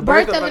 Nation. The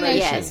Birth of a Nation.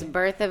 Yes,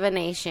 Birth of a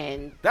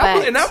Nation.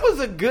 That was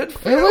a good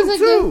film. It was a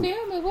too. good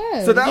film. It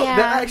was. So that Yeah.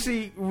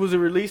 actually was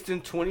released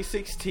in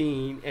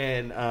 2016,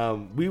 and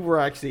we were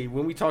actually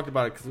when we talked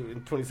about it 'cause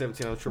in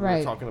 2017. I'm sure we Right.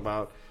 were talking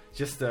about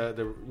just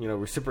the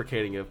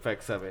reciprocating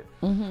effects of it.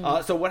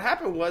 Mm-hmm. So what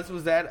happened was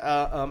that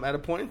at a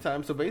point in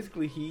time, so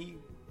basically he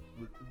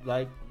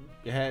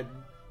had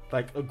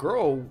a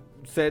girl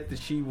said that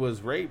she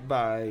was raped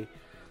by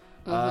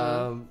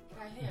him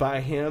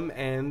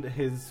and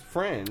his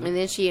friend. And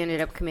then she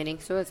ended up committing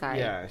suicide.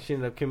 Yeah, she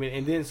ended up committing.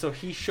 And then so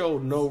he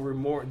showed no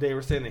remorse. They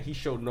were saying that he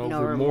showed no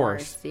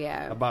remorse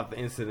about the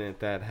incident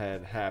that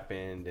had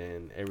happened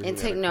and everything. And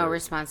took no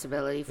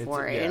responsibility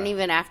for it. Yeah. And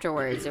even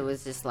afterwards, it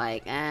was just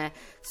like,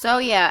 So,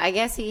 yeah, I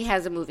guess he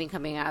has a movie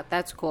coming out.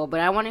 That's cool. But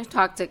I want to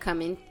talk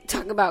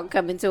about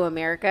Coming to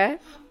America.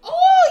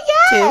 Oh,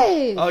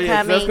 yes! Oh,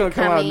 yeah, so that's going to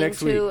come out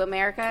next week. Coming to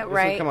America, right? It's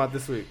going to come out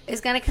this week.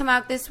 It's going to come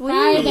out this week.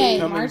 Friday,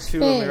 Coming March to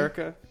 5th.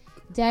 America.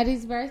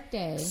 Daddy's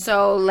birthday.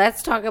 So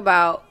let's talk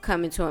about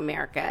Coming to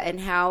America and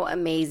how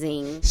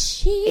amazing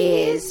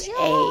is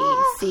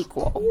a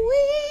sequel. Queen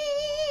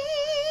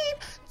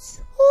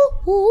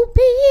to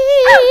be.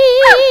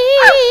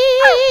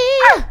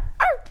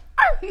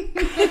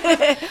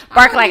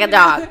 Bark like a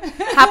dog.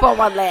 Hop on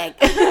one leg.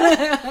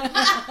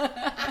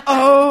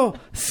 Oh,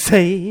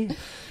 say,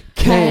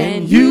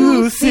 can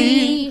you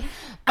see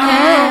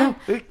I'm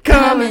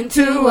coming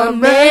to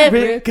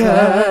America?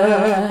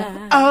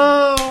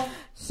 Oh.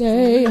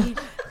 Say,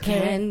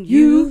 can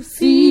you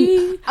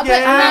see?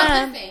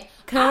 I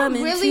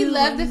coming really to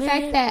love the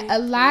fact America. that a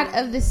lot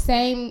of the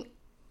same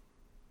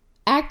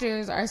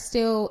actors are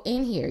still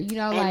in here. You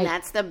know, And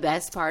that's the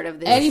best part of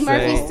this. Eddie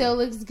Murphy Same. still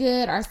looks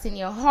good.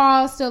 Arsenio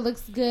Hall still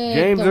looks good.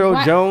 James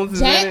Earl Jones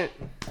is in it.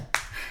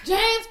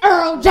 James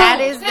Earl Jones. That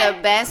is the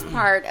best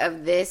part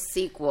of this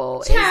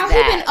sequel. Child, is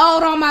he's been that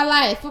old all my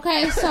life.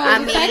 Okay, so I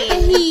the fact mean,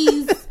 that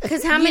he's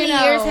because how many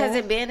years has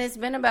it been? It's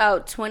been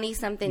about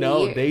 20-something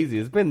No, years Daisy,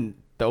 it's been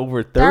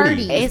over 30.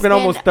 30. It's It's been been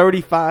almost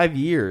 35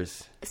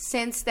 years.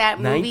 since that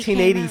movie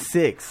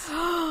 1986.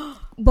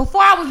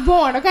 before I was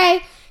born. Okay,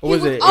 he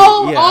Was was it?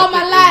 old Yeah, all I my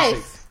think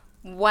life. 86.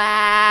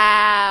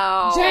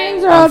 Wow.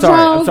 James I'm Earl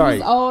sorry, I'm Jones sorry.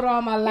 was old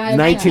all my life.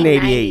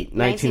 1988.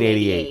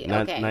 1988.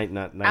 Not, Okay.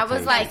 not I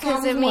was like,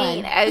 because I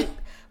mean,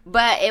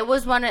 but it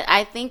was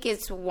I think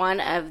it's one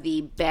of the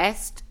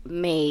best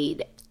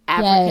made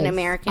African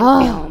American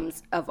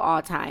films of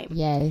all time.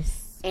 Yes.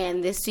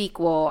 And this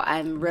sequel,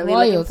 I'm really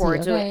looking Royalty,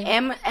 forward to okay. it.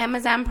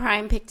 Amazon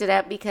Prime picked it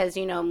up because,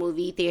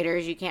 movie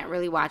theaters, you can't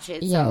really watch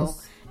it. Yes.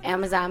 So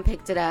Amazon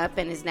picked it up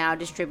and is now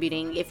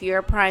distributing. If you're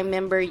a Prime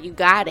member, you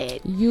got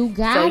it. You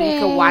got So it. you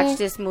can watch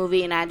this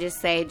movie, and I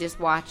just say, just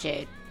watch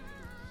it.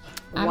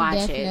 I'm Watch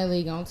it.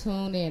 definitely gonna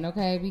tune in,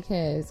 okay?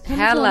 Because Coming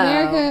to Hello.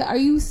 America, are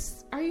you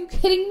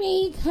kidding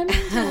me? Coming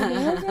to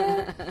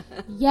America?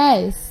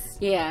 Yes.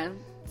 Yeah.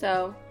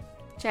 So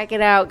check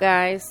it out,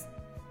 guys.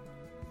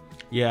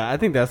 Yeah, I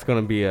think that's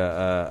going to be I'm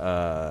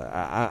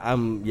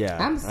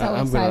so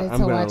excited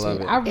to watch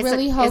it. I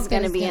really hope it's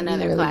going to that be gonna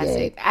another really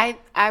classic. good.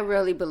 I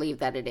really believe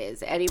that it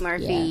is. Eddie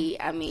Murphy,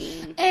 I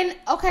mean. And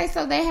okay,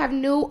 so they have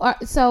new.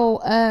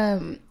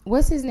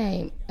 What's his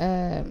name?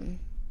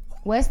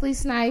 Wesley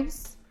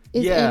Snipes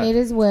is Yeah. in it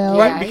as well.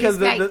 Right, Yeah, because he's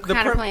the kind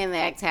of per- playing the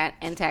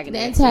antagonist. The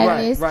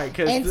antagonist, Right,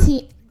 'cause and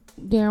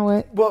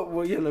Darren, what?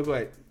 Well, yeah, no, go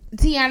ahead.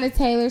 Tiana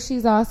Taylor,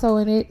 she's also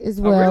in it as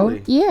well.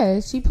 really? Yeah,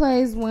 she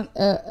plays one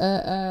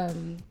a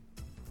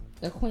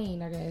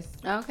queen, I guess,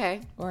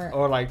 Okay.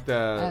 Or like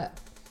the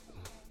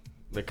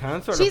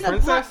consort she's or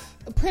princess?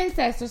 a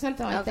princess or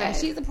something like that. Okay.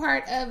 She's a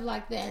part of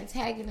like the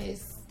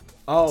antagonist.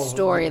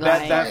 Storyline.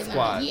 That Storyline,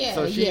 squad. yeah,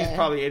 So she's yeah.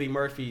 probably Eddie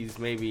Murphy's,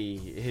 maybe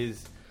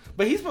his.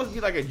 But he's supposed to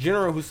be like a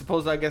general who's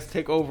supposed to, I guess,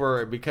 take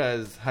over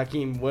because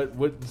Hakeem was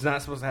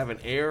not supposed to have an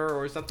heir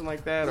or something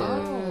like that. Or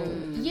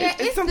Yeah,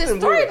 It's the something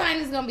weird.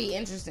 storyline is gonna be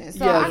interesting.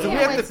 So yeah, I so we can't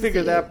have wait to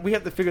figure see that. it. We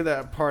have to figure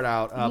that part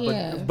out.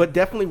 Yeah. But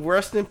definitely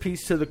rest in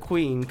peace to the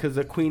Queen, because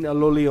the Queen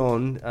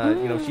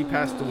Aloleon, she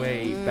passed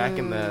away back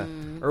in the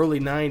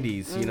early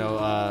 '90s.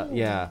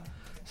 Yeah.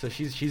 So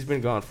she's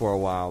been gone for a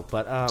while,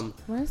 but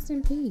Rest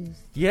in peace.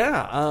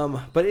 yeah,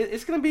 but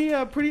it's gonna be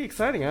pretty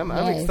exciting. I'm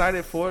Yes.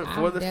 excited for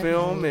I'm the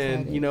film,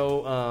 definitely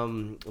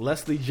and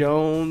Leslie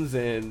Jones,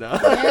 and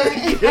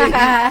even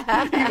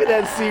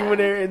that scene when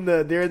they're in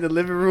the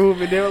living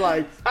room and they're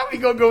like, "How we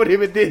gonna go with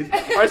him?" And then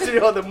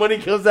all the money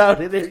comes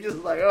out, and they're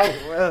just like, "Oh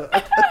well."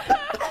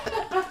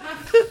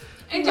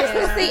 And just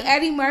to see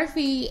Eddie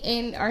Murphy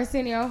and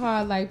Arsenio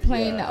Hall like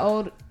playing the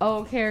old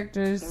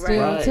characters still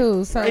Right.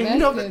 too. So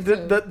And that's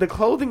good, too. the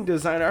clothing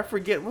designer, I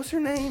forget what's her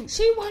name.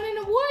 She won an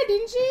award,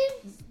 didn't she?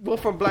 Well,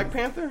 from Black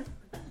Panther.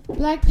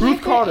 Black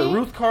Panther.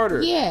 Ruth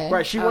Carter. Yeah.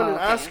 Right. She won an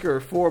okay.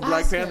 Oscar for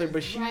Black Oscar, Panther,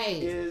 but she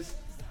right. is.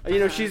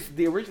 She's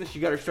the original. She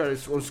got her started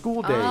on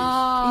School Days.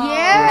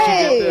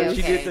 Yeah.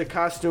 She did the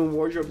costume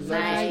wardrobe design.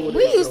 for School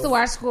We Days, used so- to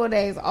watch School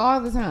Days all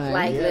the time.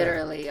 Like Yeah.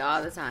 literally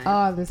all the time.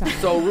 all the time.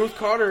 So Ruth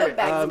Carter,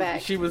 Back to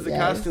back. she was the Yes.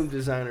 costume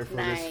designer for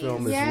Nice. this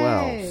film as Yes.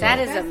 well. So. That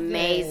is That's good.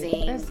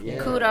 amazing. That's good.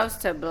 Kudos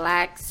to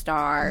Black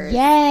stars.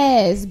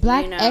 Yes,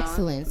 Black You know,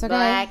 excellence. Okay.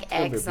 Black It'll be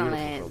a beautiful film.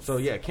 excellence. So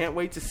yeah, can't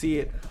wait to see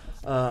it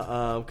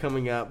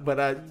coming up.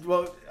 But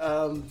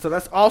so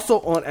that's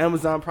also on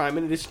Amazon Prime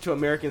in addition to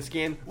American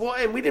Skin. Well,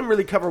 and we didn't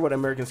really cover what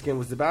American Skin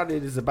was about.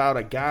 It is about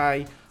a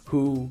guy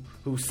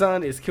whose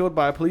son is killed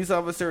by a police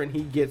officer, and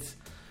he gets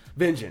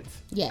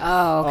vengeance. Yes.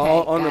 Oh,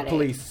 okay. On Got the it.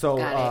 police. So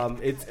Got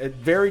it. it's a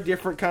very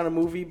different kind of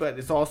movie, but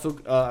it's also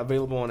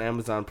available on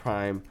Amazon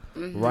Prime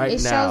right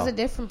It now. shows a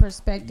different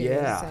perspective.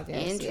 Yeah. I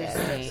guess.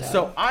 Interesting. Yeah,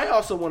 So I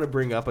also want to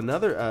bring up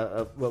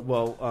another,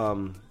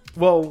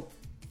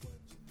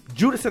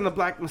 Judas and the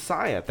Black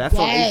Messiah. That's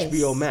Yes. on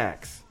HBO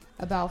Max.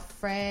 about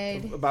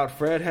Fred. About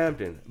Fred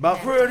Hampton.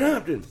 Fred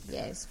Hampton.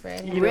 Yes,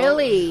 Fred. You know?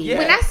 Really? Yeah.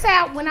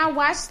 When I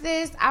watched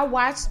this, I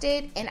watched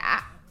it and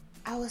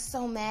I was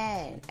so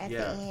mad at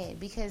the end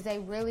because they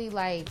really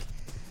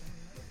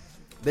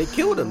They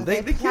killed him.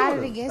 They killed plotted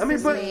him. against I mean,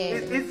 this but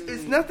man.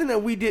 it's nothing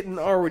that we didn't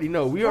already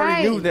know. We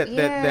already knew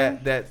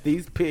Right, that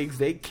these pigs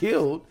they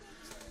killed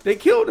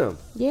him.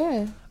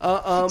 Yeah.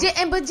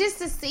 But just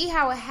to see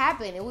how it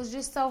happened, it was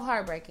just so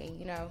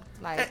heartbreaking,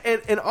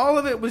 and all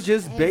of it was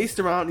just based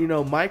around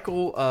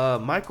Michael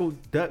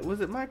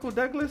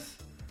Douglas.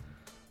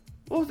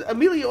 What was it?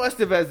 Emilio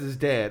Estevez's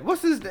dad?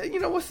 What's his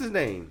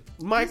name?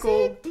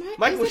 Michael Sheen.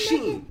 Michael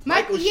Sheen.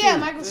 Michael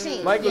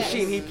Yes.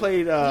 Sheen. He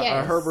played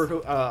Yes.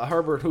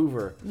 Herbert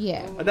Hoover.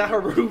 Yeah. Not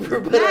Herbert Hoover,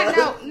 but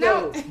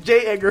No.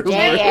 J. Edgar Hoover.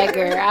 J.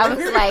 Edgar. I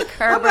was like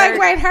I'm Herbert like,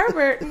 wait,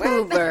 Herbert.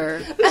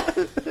 Hoover.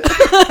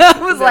 I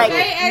was like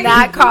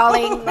not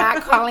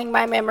calling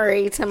my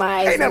memory to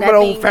my. Ain't nothing but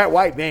old fat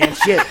white man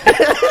shit.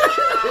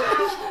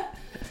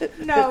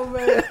 No,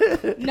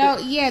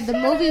 the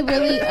movie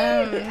really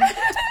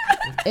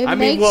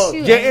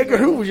J. Edgar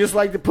Hoover just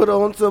like to put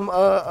on some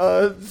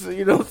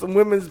some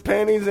women's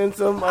panties and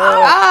some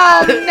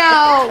oh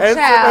no, and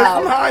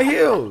some high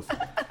heels.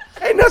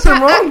 Ain't nothing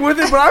wrong with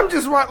it, but I'm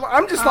just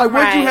like,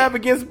 what you have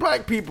against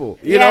black people?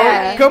 You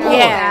know, come on.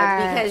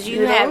 Yeah, because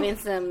you having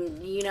some,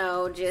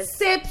 just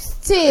sips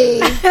tea.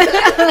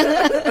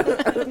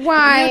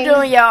 Why? You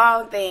doing your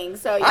own thing.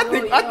 So I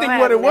think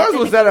what it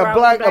was that I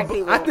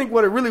think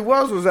what it really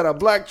was that a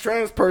black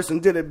trans person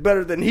did it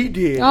better than he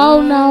did.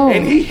 Oh no!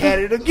 And he had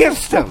it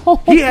against him.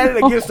 He had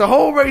it against the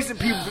whole race of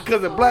people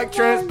because a black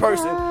trans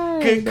person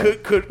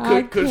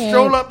could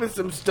stroll up in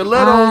some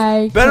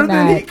stilettos better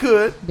than he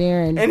could,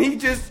 Darren. and he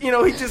just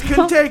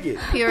couldn't take it.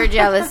 Pure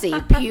jealousy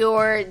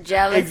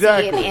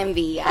Exactly. and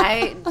envy.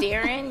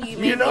 Darren, you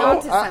may be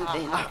onto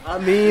something. I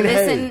mean,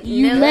 Listen,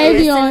 you may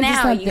be onto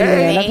now, something.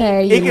 Darren,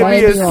 Okay, it can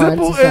be as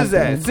simple as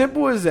that.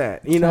 Simple as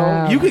that.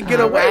 You could get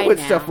away Right with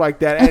now. stuff like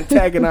that,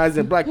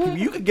 antagonizing black people.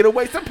 You could get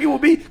away. Some people will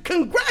be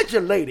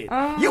congratulated.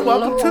 You're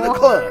welcome to the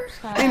club.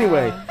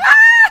 Anyway,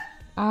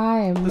 I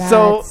am not.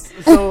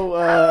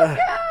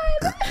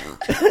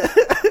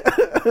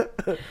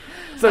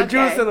 So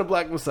Judas and the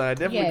Black Messiah,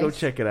 definitely go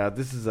check it out.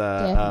 This is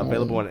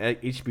available on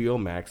HBO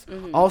Max.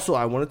 Also,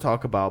 I want to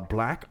talk about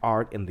Black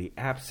Art in the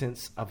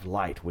Absence of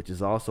Light, which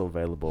is also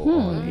available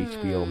on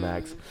HBO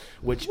Max,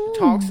 which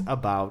talks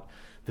about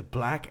the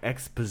Black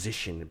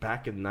Exposition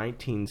back in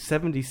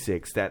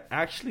 1976 that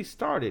actually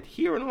started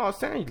here in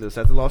Los Angeles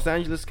at the Los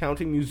Angeles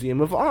County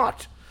Museum of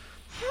Art.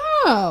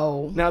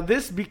 How? Now,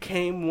 this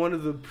became one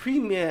of the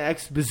premier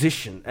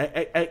exhibitions.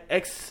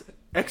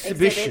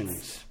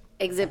 Exhibition.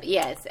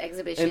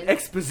 An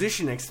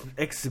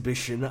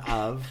exhibition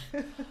of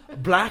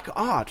black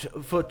art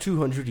for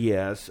 200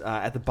 years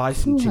at the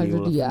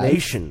Bicentennial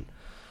Nation.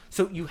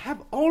 So you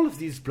have all of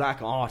these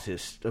black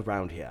artists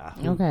around here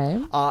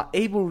who are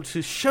able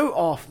to show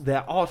off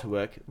their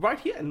artwork right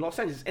here in Los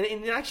Angeles. And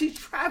it actually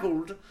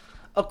traveled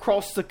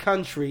across the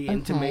country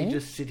into major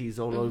cities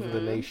all over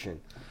the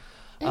nation.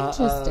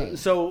 Interesting.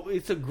 So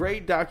it's a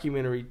great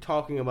documentary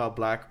talking about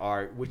black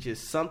art, which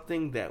is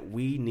something that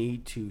we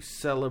need to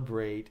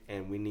celebrate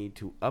and we need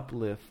to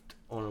uplift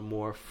on a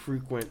more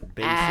frequent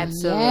basis.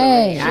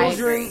 Absolutely. Yes.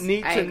 Children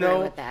need to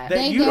know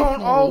that you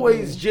don't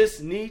always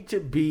just need to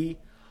be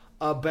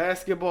a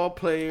basketball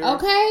player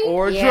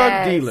or a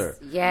drug dealer.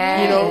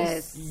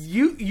 Yes.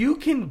 You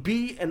can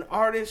be an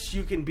artist,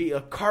 you can be a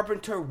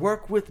carpenter,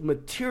 work with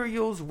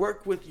materials,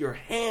 work with your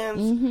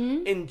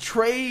hands in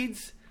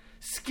trades.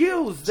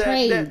 Skills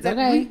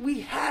that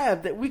we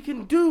have that we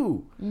can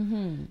do,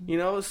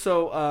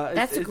 So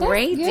that's it's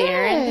great,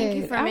 Darren. Thank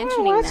you for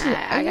mentioning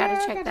that. I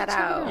gotta check that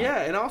out.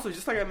 Yeah, and also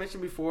just like I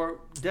mentioned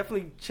before,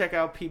 definitely check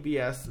out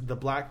PBS, The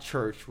Black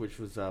Church, which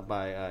was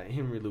by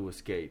Henry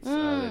Louis Gates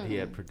that he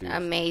had produced.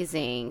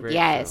 Amazing. Great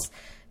yes. show.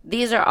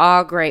 These are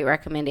all great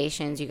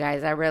recommendations, you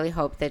guys. I really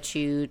hope that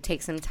you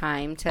take some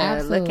time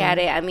to look at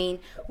it. I mean,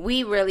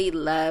 we really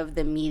love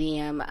the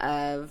medium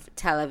of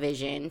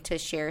television to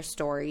share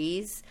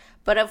stories.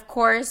 But of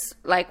course,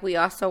 like, we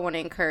also want to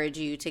encourage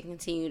you to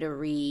continue to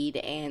read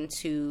and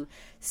to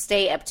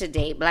stay up to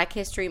date. Black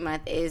History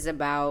Month is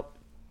about,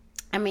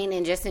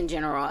 and just in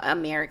general,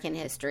 American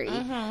history.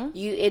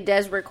 It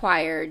does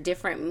require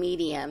different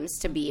mediums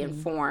to be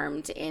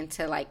informed and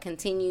to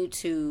continue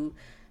to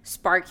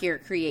spark your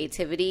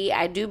creativity.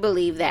 I do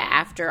believe that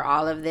after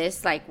all of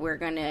this, we're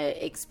going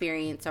to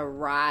experience a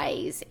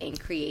rise in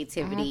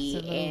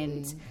creativity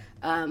and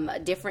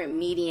different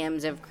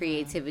mediums of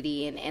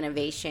creativity and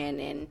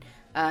innovation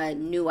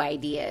and new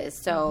ideas.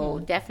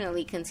 So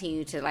definitely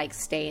continue to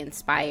stay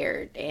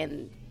inspired.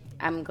 And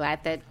I'm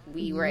glad that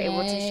we were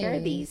able to share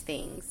these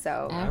things.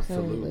 So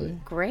Absolutely.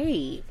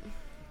 great.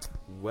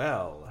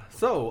 Well,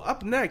 so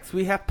up next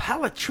we have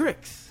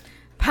Politricks.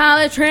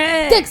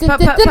 Politricks.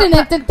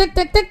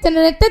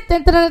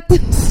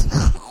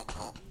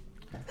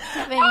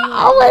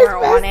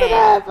 Always mess it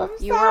up. I'm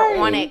You sorry.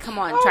 were on it. Come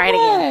on, try it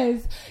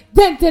again.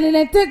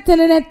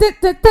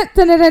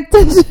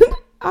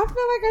 I feel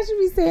like I should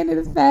be saying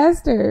it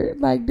faster,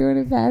 like doing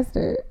it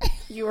faster.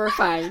 You were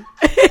fine.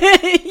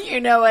 You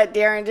know what,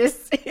 Darren?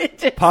 Just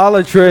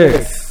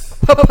Politricks.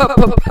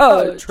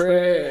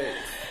 Politricks.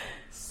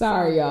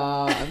 Sorry,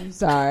 y'all. I'm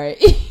sorry.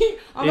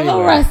 I'm Anyway.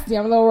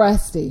 a little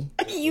rusty.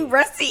 You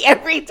rusty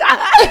every time.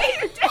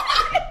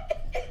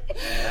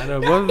 I know,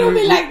 Don't do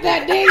me like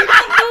that, Dave. Don't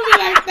do me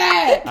like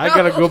that. I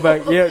gotta go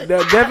back. Yeah,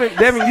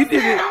 Devin, you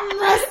did it. I'm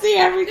rusty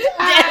every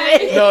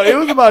time. No, it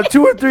was about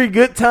 2 or 3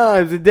 good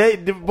times.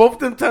 And both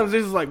them times,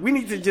 it was like, we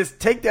need to just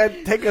take a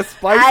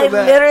spice I of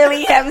that.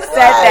 literally have said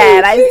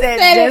that. I said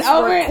said it just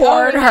over and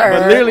record over. her.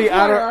 But literally,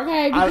 I don't.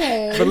 Okay,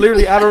 because- But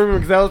literally, I don't remember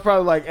because that was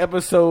probably like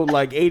episode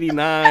like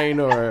 89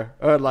 or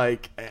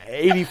like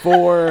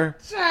 84.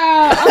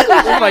 Child, It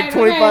was like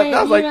 25.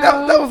 That was like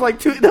that was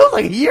like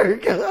a year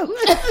ago.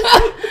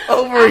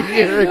 Over a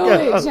year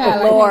ago.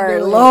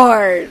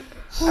 Lord.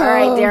 All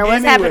right, Darren,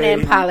 what's happening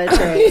in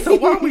politics? So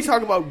why don't we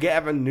talk about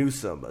Gavin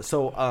Newsom?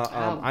 So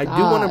I do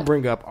want to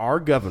bring up our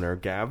governor,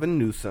 Gavin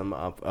Newsom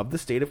of the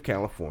state of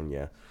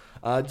California,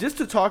 just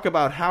to talk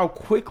about how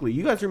quickly.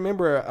 You guys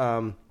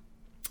remember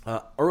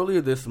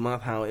earlier this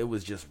month how it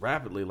was just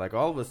rapidly, like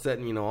all of a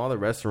sudden, all the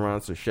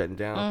restaurants are shutting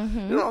down.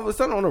 Then all of a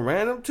sudden on a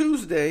random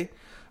Tuesday,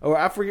 or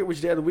I forget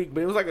which day of the week,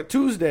 but it was like a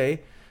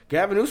Tuesday,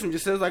 Gavin Newsom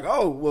just says like,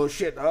 oh, well,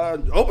 shit,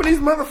 open these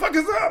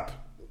motherfuckers up.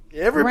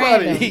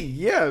 Everybody, Random.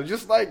 yeah,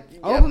 just like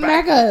Open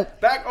back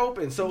up. back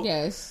open. So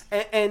Yes.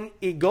 and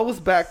it goes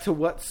back to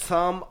what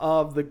some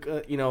of the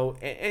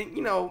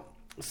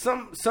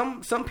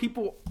some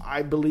people,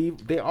 I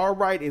believe they are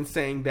right in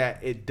saying that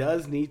it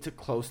does need to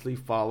closely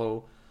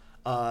follow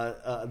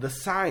the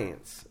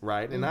science,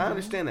 right? And I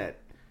understand that,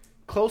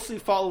 closely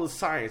follow the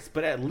science,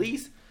 but at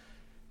least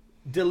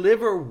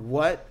deliver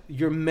what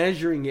you're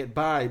measuring it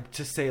by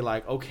to say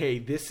like, okay,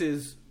 this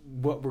is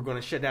what we're going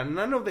to shut down. And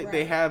I know that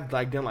they have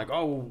like done like,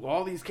 oh,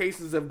 all these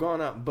cases have gone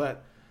up,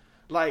 but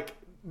like,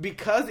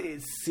 because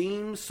it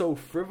seems so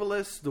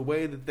frivolous the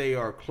way that they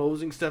are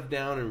closing stuff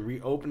down and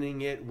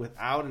reopening it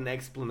without an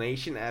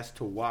explanation as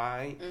to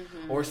why,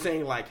 or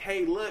saying like,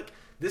 hey, look,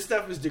 this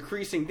stuff is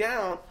decreasing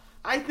down.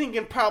 I think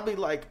in probably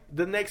like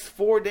the next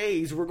 4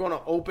 days we're going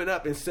to open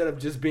up, instead of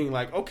just being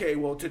like, okay,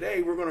 well,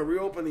 today we're going to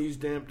reopen these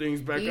damn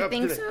things back You up.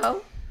 think today.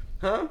 so?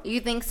 Huh? You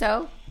think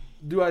so?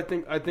 Do I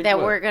think That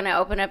what? we're gonna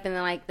open up in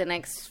the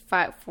next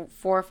 4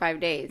 or 5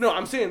 days? No,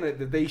 I'm saying that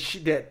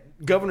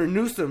that Governor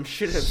Newsom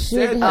should have Should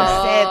said have.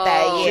 that. Said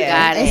that,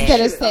 yeah. Got it.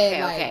 Instead of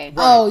saying Okay.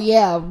 oh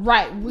yeah,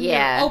 right, we're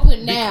Yeah.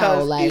 open now.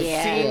 Because Like,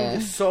 it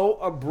seemed so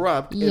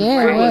abrupt. And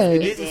Yeah, it frivolous. was.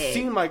 It It didn't did.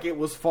 seem like it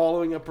was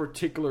following a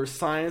particular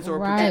science or a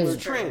Right. particular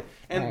That's trend.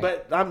 And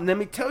Right. but let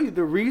me tell you,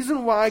 the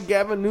reason why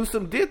Gavin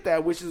Newsom did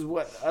that, which is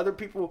what other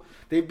people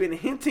they've been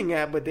hinting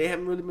at, but they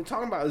haven't really been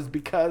talking about, is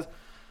because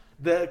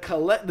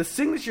the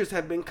signatures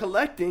have been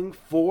collecting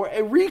for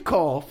a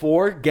recall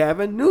for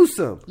Gavin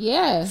Newsom.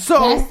 yeah, So-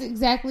 that's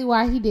exactly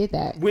why he did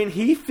that. When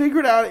he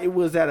figured out it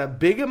was at a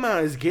big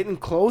amount, is getting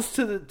close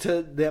to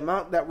the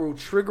amount that will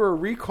trigger a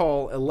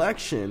recall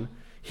election,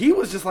 he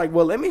was just like,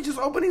 well, let me just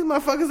open these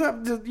motherfuckers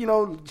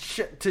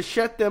up to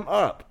shut them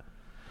up.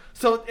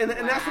 So, and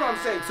that's what I'm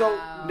saying. So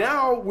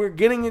now we're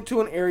getting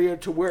into an area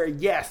to where,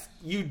 yes,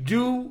 you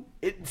do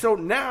it. So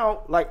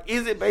now, like,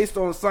 is it based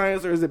on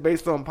science or is it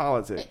based on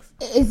politics?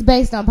 It's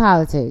based on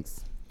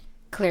politics.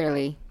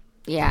 Clearly.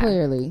 Yeah.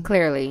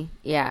 Clearly.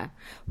 Yeah.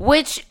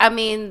 Which, I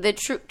mean, the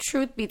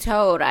truth be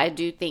told, I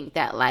do think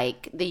that,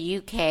 like, the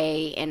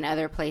UK and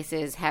other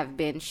places have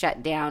been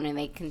shut down, and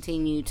they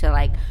continue to,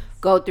 like,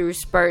 go through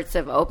spurts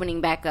of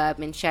opening back up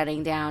and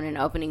shutting down and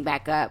opening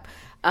back up.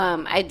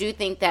 I do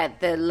think that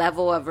the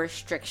level of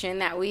restriction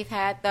that we've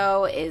had,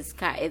 though, is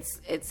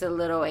it's a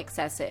little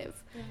excessive.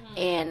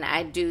 And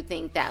I do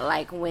think that,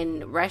 like,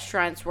 when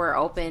restaurants were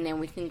open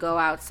and we can go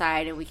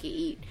outside and we can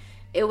eat,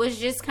 it was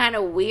just kind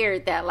of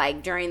weird that,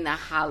 like, during the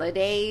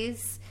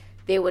holidays,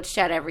 they would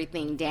shut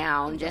everything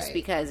down just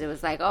because it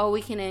was like, oh,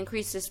 we can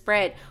increase the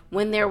spread,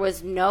 when there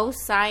was no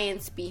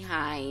science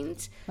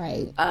behind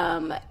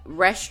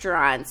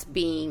restaurants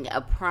being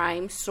a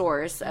prime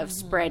source of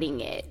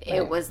spreading it.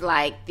 It was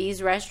like,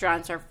 these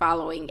restaurants are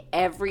following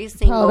every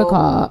single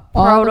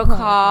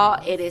protocol.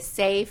 It is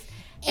safe.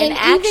 And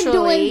actually, even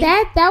doing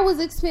that was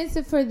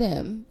expensive for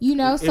them, so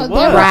was. they were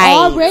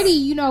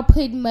already,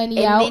 putting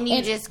money out. And then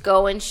you just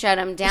go and shut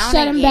them down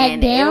shut them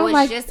back down. It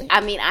was just, I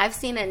mean, I've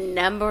seen a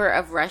number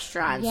of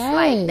restaurants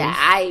like that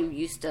I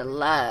used to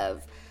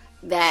love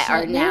that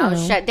are now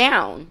shut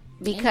down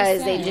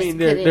because they just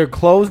they're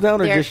closed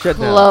down or they're just shut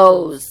down?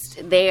 closed.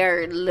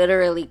 they're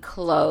literally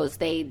closed.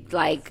 They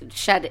like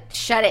shut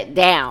it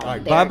down.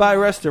 Like, bye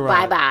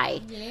restaurant.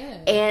 Bye.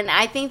 Yeah. And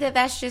I think that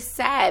that's just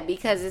sad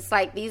because it's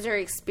like these are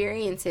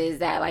experiences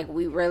that like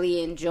we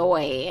really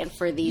enjoy, and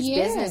for these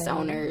business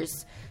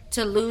owners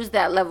to lose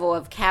that level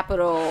of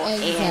capital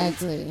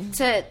and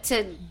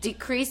to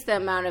decrease the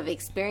amount of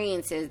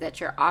experiences that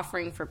you're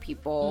offering for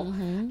people.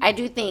 I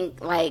do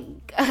think like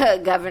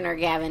Governor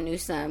Gavin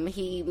Newsom,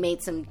 he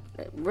made some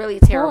really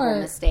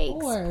terrible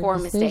mistakes,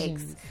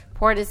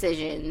 poor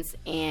decisions,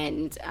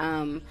 and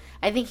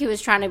I think he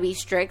was trying to be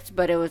strict,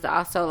 but it was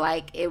also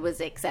like it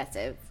was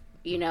excessive.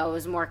 You know, it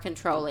was more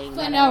controlling.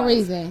 For no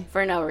reason.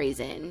 For no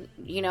reason.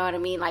 You know what I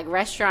mean? Like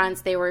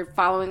restaurants, they were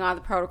following all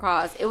the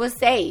protocols. It was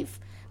safe.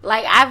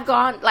 Like, I've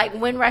gone, like,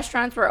 when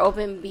restaurants were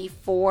open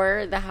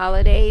before the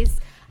holidays,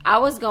 I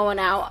was going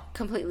out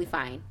completely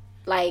fine.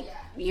 Like,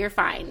 you're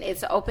fine.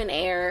 It's open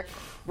air.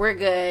 We're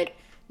good.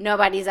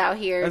 Nobody's out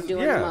here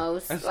doing the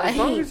most. As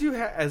long as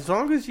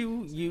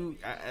you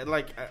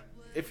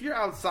if you're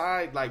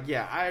outside, like,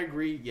 yeah, I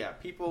agree. Yeah,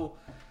 people,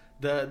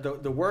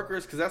 the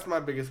workers, because that's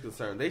my biggest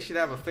concern. They should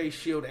have a face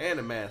shield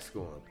and a mask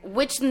on.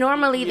 Which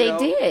normally they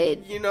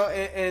did. You know,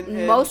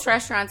 and most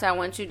restaurants I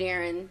went to,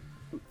 Darren,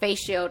 face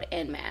shield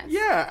and mask.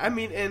 Yeah, I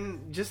mean,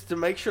 and just to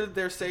make sure that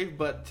they're safe.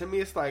 But to me,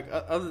 it's like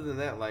other than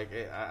that, like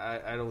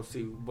I don't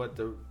see what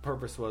the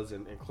purpose was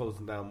in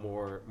closing down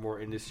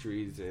more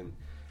industries and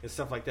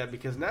stuff like that.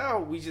 Because now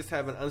we just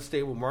have an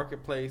unstable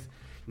marketplace.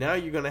 Now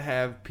you're gonna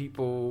have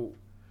people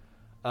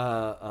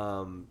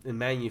in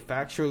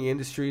manufacturing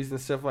industries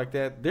and stuff like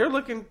that. They're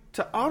looking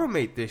to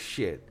automate this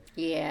shit.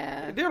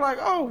 Yeah, they're like,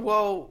 oh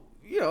well,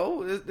 you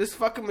know, this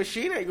fucking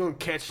machine ain't gonna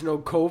catch no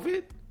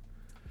COVID.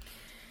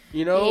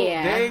 You know,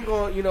 they ain't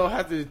going to, you know,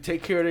 have to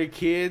take care of their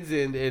kids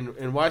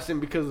and watch them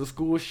because the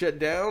school is shut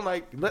down.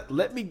 Like,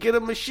 let me get a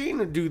machine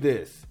to do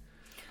this.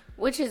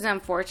 Which is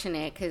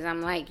unfortunate because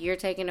I'm like, you're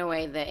taking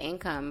away the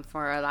income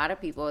for a lot of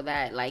people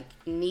that, like,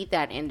 need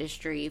that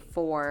industry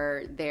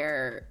for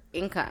their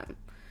income.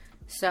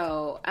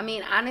 So, I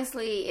mean,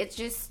 honestly, it's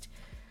just...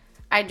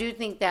 I do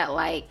think that,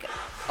 like,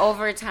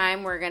 over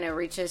time, we're going to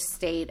reach a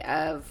state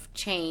of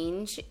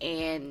change,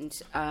 and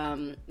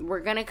we're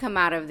going to come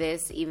out of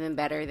this even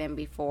better than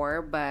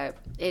before, but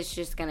it's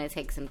just going to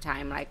take some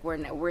time. Like,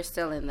 we're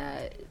still in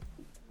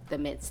the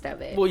midst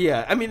of it. Well,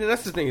 yeah. I mean, and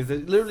that's the thing, is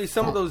that literally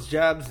some of those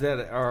jobs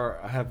that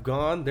have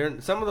gone,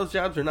 some of those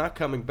jobs are not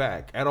coming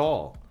back at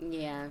all.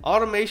 Yeah.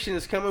 Automation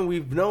is coming.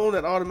 We've known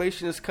that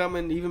automation is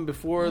coming even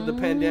before the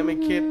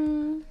pandemic hit.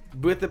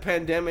 With the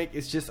pandemic,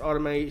 it's just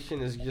automation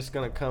is just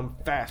going to come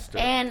faster.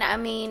 And, I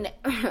mean,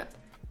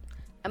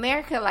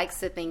 America likes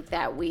to think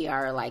that we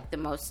are, like, the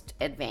most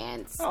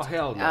advanced. Oh,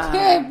 hell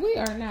no. We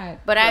are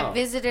not. But I've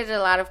visited a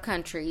lot of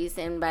countries,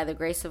 and by the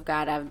grace of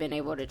God, I've been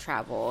able to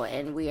travel,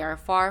 and we are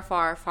far,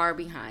 far, far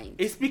behind.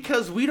 It's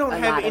because we don't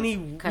have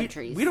any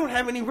countries. We don't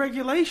have any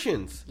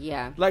regulations.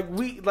 Yeah.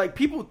 Like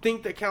people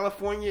think that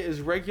California is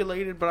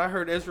regulated, but I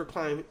heard Ezra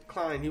Klein,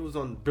 he was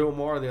on Bill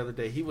Maher the other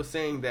day. He was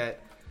saying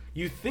that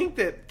you think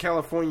that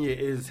California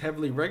is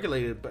heavily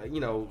regulated, but,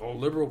 you know,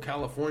 liberal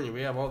California,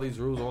 we have all these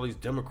rules, all these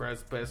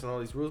Democrats passing all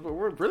these rules, but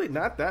we're really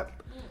not that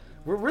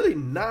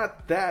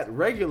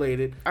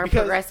regulated. Or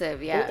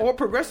progressive, yeah. Or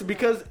progressive,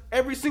 because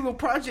every single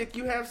project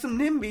you have some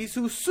NIMBYs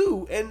who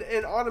sue, and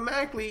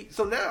automatically,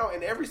 so now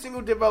in every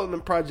single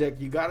development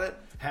project, you gotta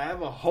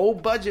have a whole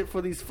budget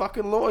for these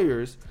fucking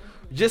lawyers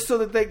just so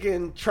that they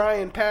can try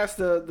and pass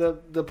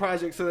the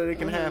project so that it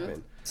can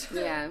happen.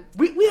 Yeah,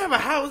 we have a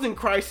housing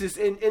crisis,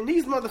 and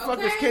these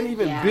motherfuckers can't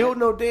even build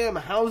no damn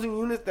housing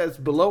unit that's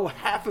below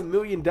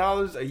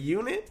 $500,000 a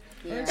unit.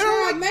 Yeah. And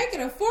I'm like, make it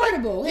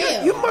affordable.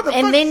 Like, you motherfuckers.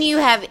 And then you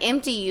have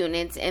empty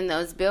units in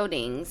those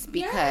buildings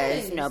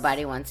because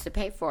nobody wants to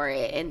pay for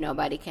it and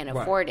nobody can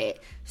afford it.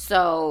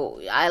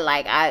 So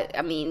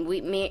I mean,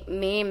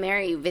 me and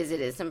Mary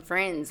visited some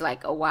friends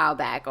like a while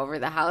back over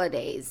the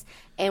holidays,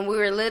 and we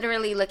were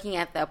literally looking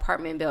at the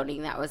apartment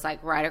building that was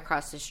like right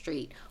across the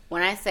street.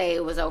 When I say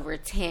it was over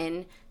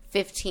 10,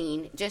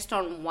 15, just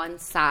on one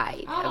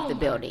side of the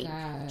building,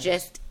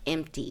 just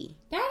empty.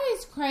 That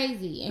is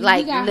crazy. And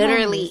like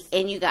literally,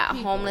 and you got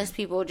homeless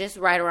people just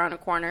right around the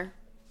corner.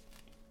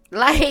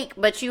 Like,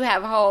 but you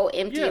have whole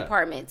empty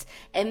apartments,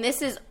 and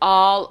this is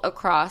all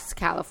across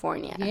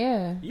California.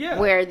 Yeah.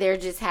 Where they're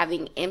just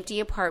having empty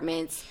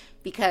apartments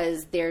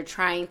because they're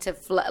trying to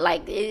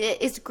like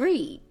it's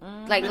greed.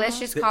 Like, let's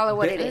just call it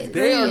what it is.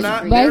 They're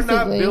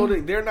not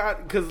building. They're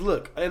not, because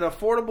look, an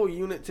affordable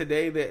unit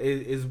today that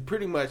is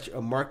pretty much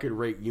a market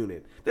rate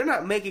unit. They're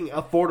not making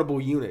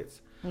affordable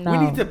units. No. We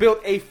need to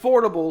build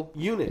affordable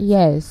units.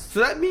 Yes. So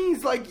that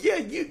means, like,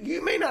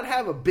 you may not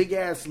have a big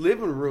ass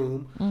living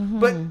room,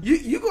 but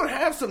you're gonna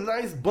have some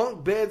nice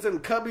bunk beds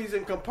and cubbies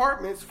and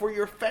compartments for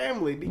your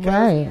family,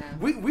 because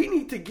we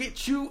need to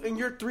get you and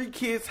your 3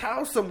 kids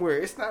house somewhere.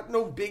 It's not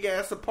no big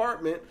ass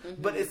apartment,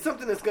 but it's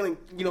something that's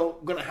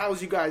gonna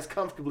house you guys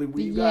comfortably.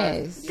 Where you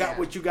guys got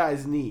what you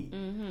guys need.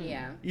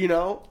 Yeah. You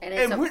know? And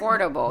it's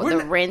affordable.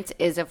 The rent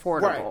is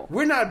affordable. Right.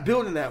 We're not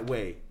building that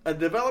way. A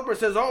developer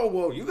says, "Oh,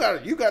 well, you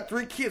got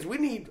 3 kids. We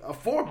need a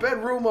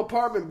 4-bedroom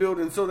apartment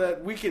building so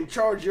that we can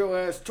charge your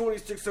ass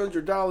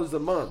 $2,600 a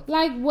month."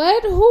 Like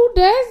what? Who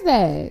does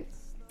that?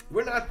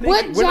 We're not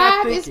thinking. What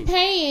job is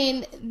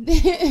paying?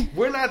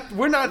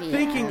 We're not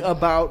thinking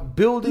about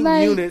building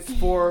units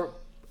for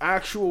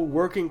actual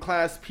working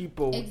class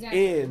people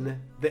in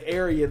the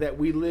area that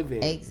we live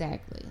in.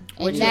 Exactly.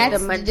 Which is the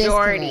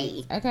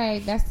majority. Okay,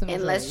 that's the majority.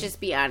 And let's just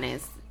be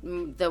honest.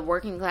 The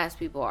working class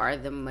people are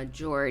the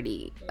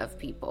majority of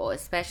people,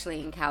 especially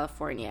in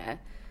California,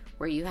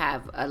 where you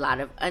have a lot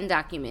of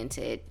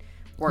undocumented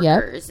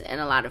workers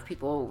and a lot of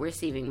people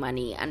receiving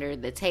money under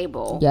the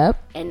table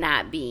and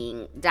not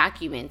being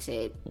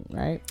documented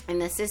in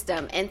the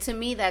system. And to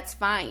me, that's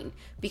fine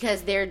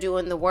because they're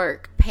doing the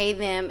work. Pay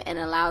them and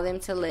allow them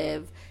to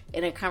live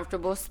in a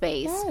comfortable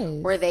space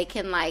where they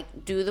can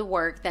like do the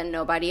work that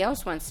nobody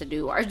else wants to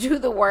do, or do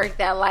the work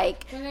that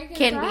like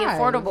can be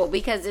affordable,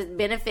 because it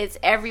benefits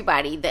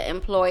everybody, the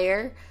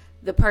employer,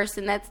 the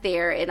person that's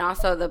there, and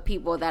also the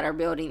people that are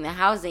building the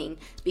housing.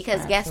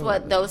 Because guess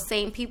what? Those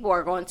same people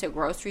are going to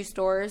grocery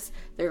stores.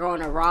 They're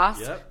going to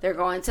Ross. They're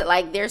going to,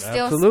 like, they're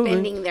still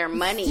spending their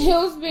money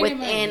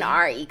within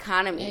our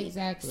economy.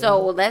 Exactly.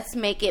 So let's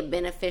make it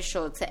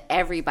beneficial to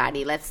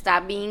everybody. Let's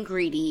stop being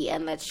greedy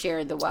and let's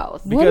share the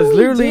wealth. Because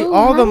literally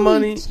all the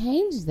money,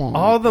 change that?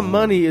 All the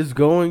money is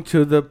going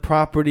to the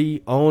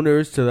property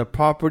owners, to the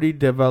property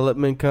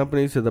development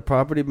companies, to the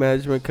property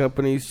management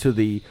companies, to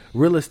the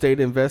real estate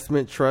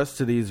investment trusts,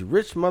 to these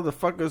rich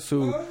motherfuckers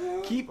who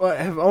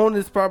have owned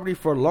this property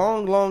for a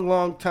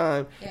long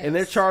time, and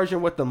they're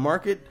charging what the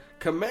market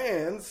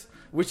commands,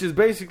 which is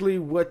basically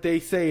what they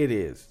say it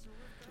is.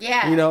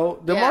 Yeah. You know,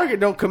 the market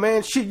don't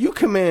command shit. You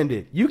command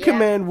it. You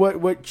command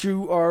what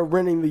you are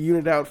renting the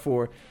unit out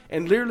for.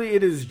 And literally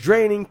it is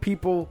draining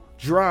people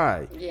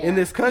dry in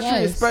this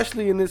country,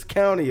 especially in this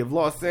county of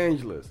Los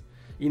Angeles.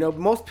 You know,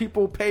 most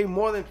people pay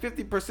more than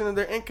 50% of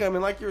their income.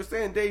 And like you were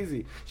saying,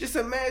 Daisy, just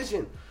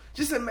imagine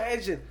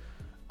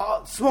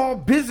small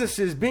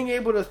businesses being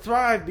able to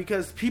thrive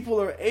because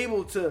people are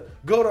able to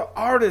go to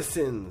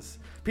artisans.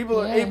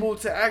 People are able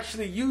to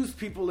actually use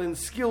people in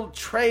skilled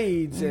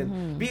trades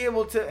and be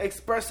able to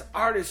express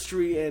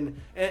artistry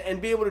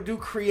and be able to do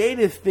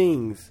creative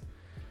things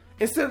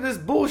instead of this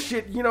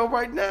bullshit, you know,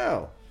 right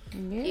now.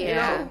 Yeah. You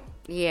know?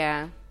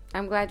 Yeah.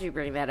 I'm glad you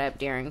bring that up,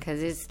 Darren,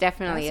 because it's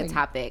definitely a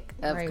topic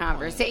of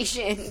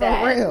conversation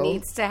that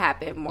needs to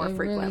happen more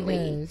frequently.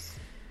 Really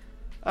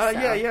So I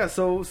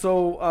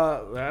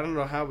don't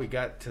know how we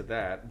got to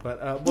that, but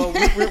we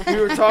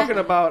were talking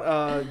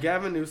about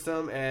Gavin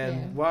Newsom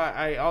and why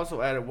I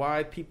also added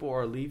why people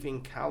are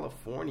leaving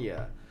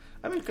California.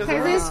 I mean, because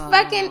it's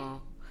fucking.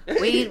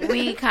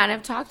 We kind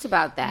of talked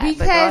about that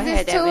because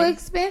it's too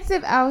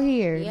expensive out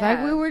here. Yeah.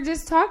 Like we were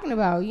just talking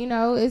about, you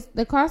know, it's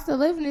the cost of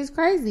living is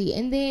crazy,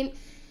 and then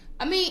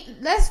I mean,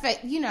 let's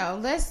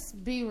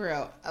be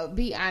real,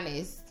 be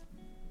honest.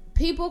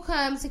 People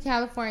come to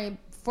California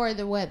for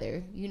the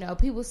weather. You know,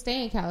 people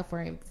stay in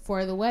California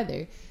for the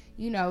weather.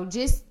 You know,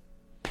 just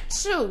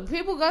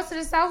people go to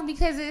the South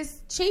because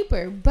it's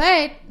cheaper,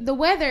 but the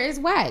weather is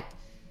whack.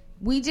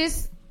 We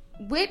just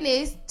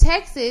witnessed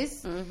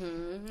Texas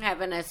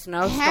having a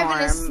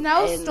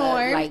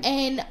snowstorm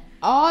and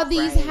all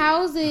these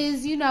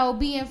houses, you know,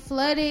 being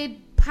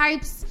flooded,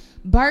 pipes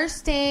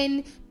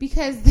bursting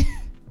because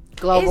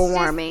global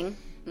warming.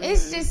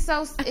 It's just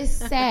it's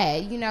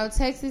sad. You know,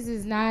 Texas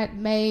is not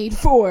made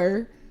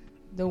for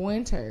the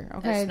winter.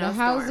 Okay, the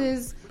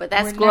houses, but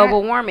that's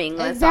global warming.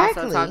 Let's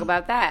also talk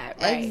about that.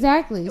 Right?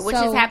 Exactly, which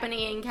is happening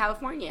in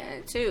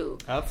California too.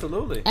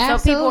 Absolutely. So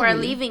people are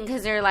leaving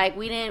because they're like,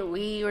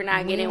 we were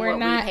not getting what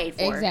we paid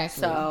for.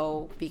 Exactly.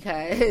 So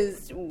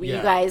because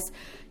you guys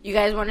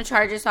want to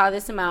charge us all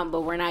this amount,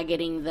 but we're not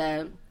getting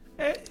the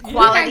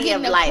quality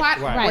of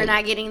life. We're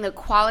not getting the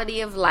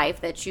quality of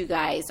life that you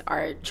guys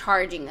are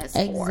charging us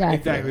for.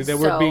 Exactly. That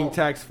we're being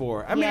taxed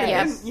for. I mean,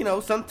 and, you know,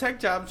 some tech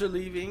jobs are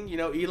leaving. You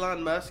know,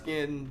 Elon Musk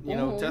and, you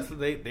know, Tesla,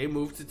 they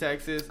moved to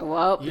Texas.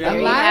 Well,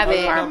 a lot of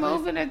them are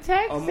moving to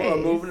Texas. Are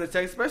moving to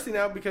Texas, especially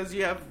now because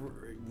you have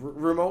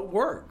remote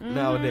work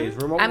nowadays.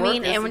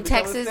 And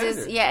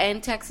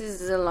Texas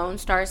is a Lone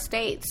Star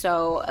state,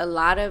 so a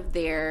lot of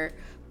their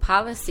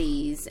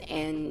policies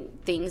and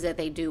things that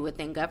they do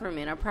within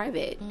government are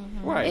private,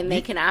 right? And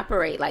they can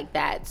operate like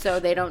that, so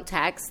they don't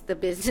tax the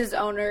business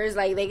owners.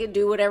 Like they can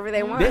do whatever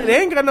they want.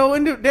 They ain't got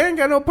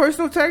no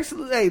personal tax.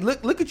 Hey,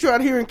 look at you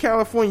out here in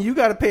California. You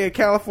got to pay a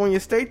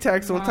California state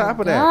tax on top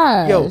of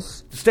that. Yo,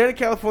 the state of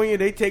California,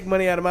 they take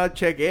money out of my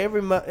check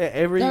every month.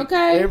 Every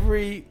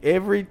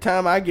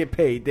time I get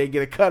paid, they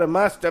get a cut of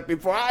my stuff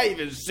before I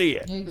even see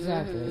it.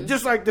 Exactly.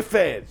 Just like the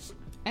feds.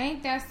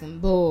 Ain't that some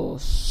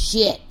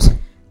bullshit?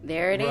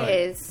 There it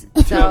is.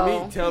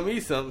 Tell me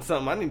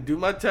something. I need to do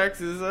my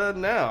taxes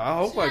now. I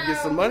hope I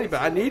get some money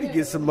back. I need to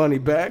get some money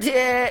back.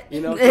 You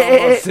know,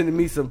 someone's sending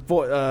me some.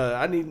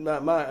 I need my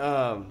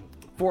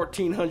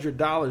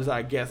 $1,400.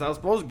 I guess I was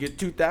supposed to get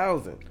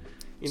 $2,000.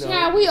 You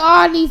know, we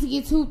all need to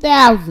get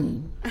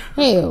 $2,000.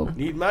 Hell.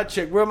 Need my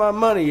check. Where my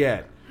money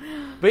at?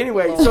 But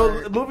anyway,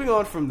 so moving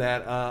on from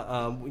that,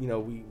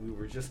 we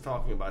were just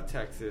talking about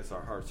Texas.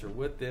 Our hearts are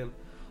with them.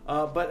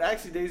 But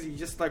actually, Daisy,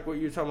 just like what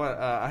you were talking about,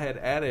 I had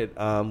added,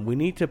 we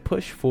need to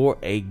push for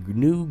a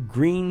new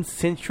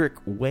green-centric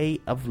way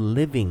of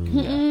living.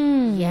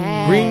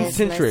 Yes,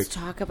 green-centric. Let's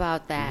talk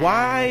about that.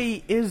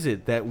 Why is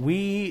it that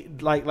we,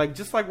 like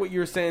just like what you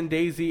were saying,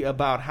 Daisy,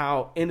 about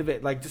how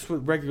innovate, like just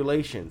with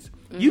regulations.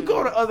 You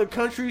go to other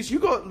countries, you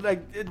go,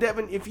 like,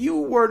 Devin, if you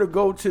were to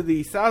go to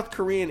the South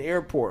Korean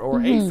airport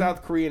or a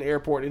South Korean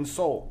airport in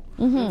Seoul,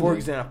 for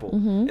example,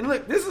 and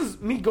look, this is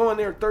me going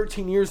there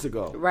 13 years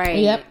ago. Right.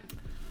 Yep.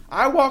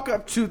 I walk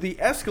up to the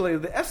escalator.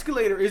 The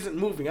escalator isn't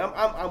moving.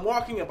 I'm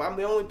walking up. I'm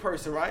the only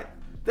person, right?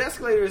 The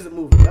escalator isn't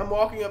moving. I'm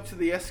walking up to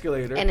the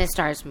escalator, And it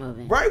starts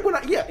moving. right when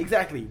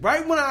exactly.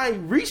 Right when I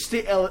reach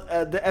the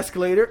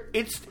escalator,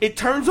 it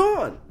turns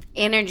on.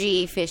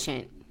 Energy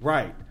efficient.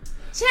 Right.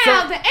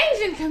 Child, the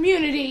Asian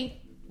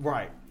community.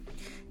 Right.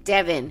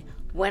 Devin,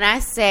 when I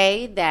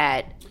say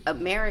that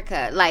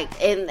America,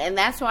 like, and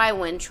that's why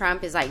when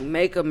Trump is like,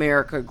 make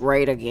America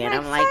great again,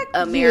 I'm like,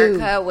 fuck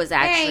America you. was It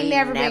ain't actually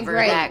never never been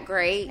great. that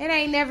great. It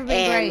ain't never been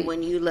And great.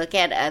 when you look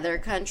at other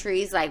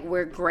countries, like,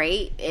 we're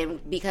great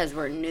and because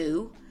we're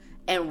new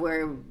and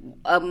we're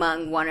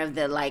among one of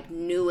the like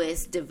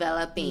newest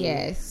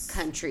developing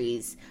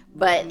countries.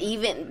 But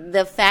even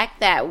the fact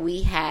that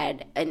we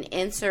had an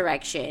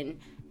insurrection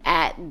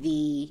at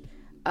the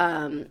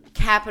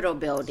Capitol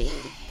building,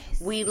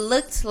 we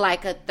looked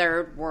like a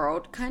third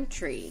world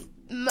country.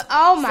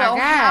 Oh my So God.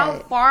 how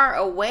far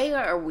away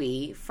are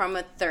we from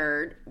a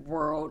third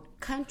world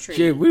country?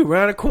 Shit, we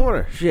around the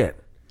corner. Shit.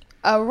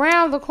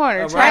 Around the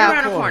corner. Right child.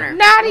 around the corner.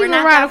 Not We're even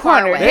not around that the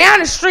far corner. away. Down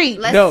the street.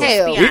 Let's No,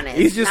 just be honest.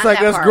 it's just Not like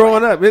that us far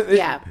growing away.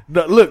 up.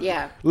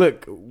 Yeah.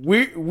 Look.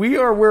 We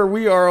are where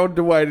we are on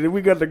Dwight, and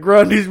we got the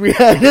Grundys. We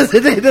had this.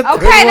 Okay,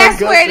 that's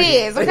where it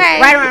is.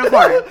 Okay. Right around the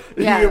corner.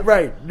 Yeah.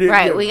 right.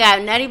 Right. We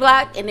got Nutty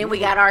Block, and then we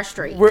got our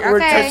street. We're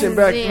Okay. touching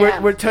back.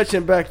 Yeah. We're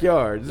touching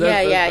backyards.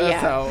 That's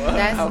That's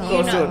how you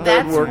close to know, a third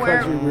that's world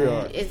where country we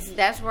are.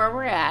 that's where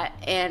we're at,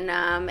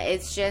 and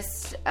it's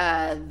just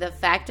the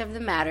fact of the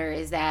matter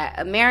is that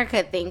America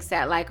thinks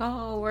that like,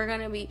 oh, we're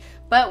gonna be,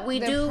 but we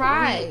do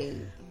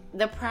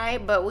the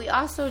pride, but we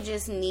also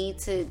just need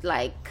to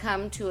like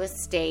come to a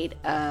state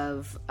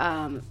of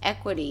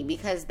equity,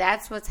 because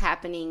that's what's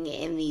happening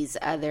in these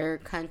other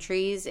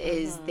countries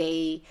is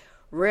they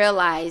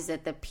realize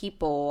that the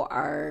people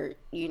are,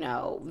 you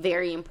know,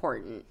 very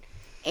important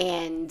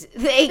and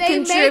they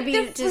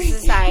contribute to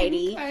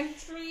society.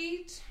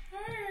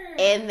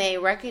 And they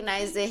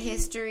recognize the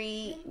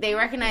history.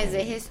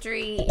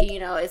 You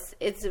know,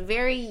 it's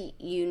very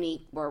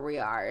unique where we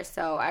are.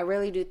 So I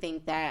really do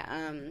think that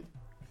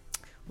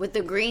with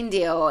the Green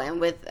Deal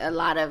and with a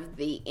lot of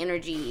the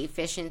energy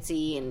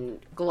efficiency and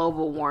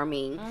global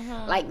warming,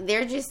 like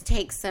there just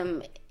takes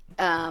some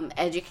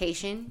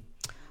education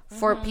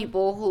for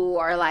people who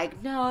are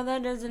like, no,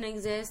 that doesn't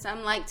exist.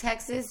 I'm like,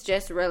 Texas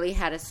just really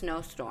had a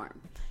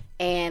snowstorm.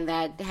 And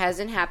that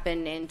hasn't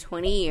happened in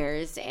 20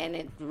 years, and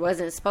it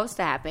wasn't supposed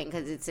to happen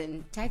because it's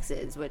in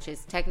Texas, which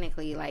is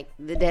technically like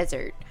the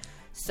desert.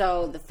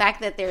 So the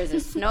fact that there's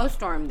a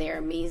snowstorm there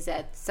means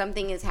that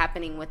something is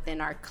happening within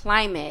our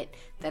climate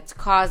that's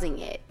causing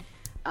it.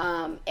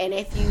 And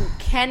if you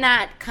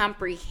cannot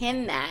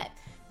comprehend that,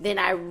 then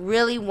I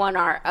really want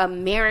our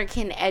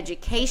American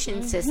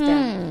education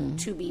system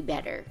to be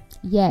better.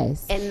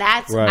 Yes. And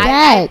that's,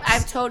 right.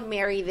 I've told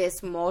Mary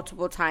this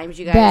multiple times,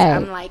 you guys. That.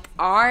 I'm like,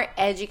 our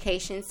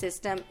education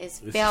system is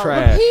failing.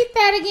 trash. Repeat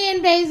that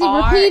again, Daisy.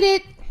 Repeat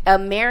it.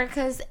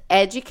 America's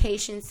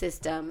education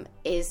system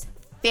is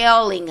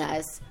failing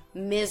us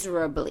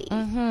miserably.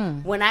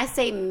 When I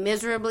say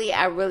miserably,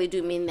 I really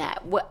do mean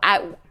that.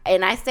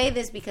 And I say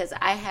this because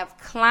I have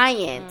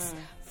clients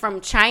from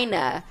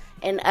China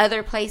and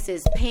other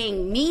places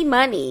paying me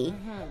money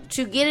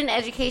to get an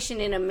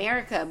education in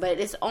America, but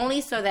it's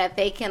only so that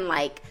they can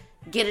like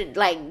get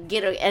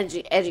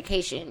an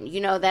education.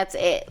 You know, that's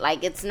it.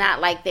 Like, it's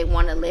not like they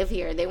want to live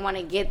here. They want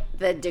to get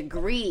the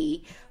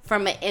degree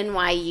from an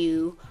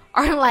NYU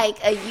or like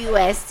a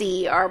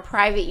USC or a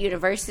private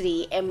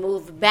university and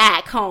move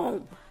back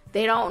home.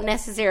 They don't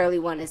necessarily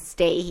want to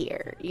stay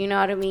here. You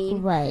know what I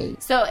mean?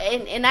 Right. So,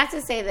 and not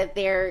to say that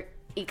their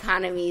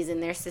economies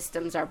and their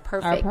systems are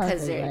perfect,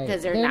 because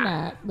they're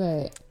not.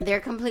 But They're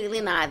completely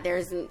not.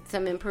 There's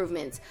some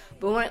improvements.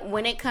 But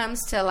when it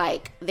comes to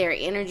like their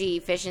energy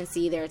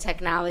efficiency, their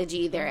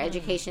technology, their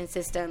education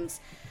systems,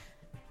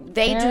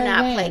 they do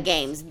not play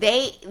games.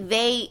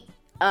 They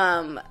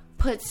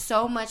put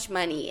so much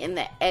money in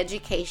the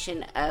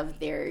education of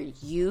their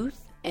youth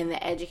and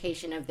the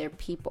education of their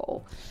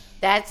people.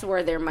 That's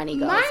where their money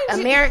goes.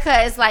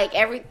 America is like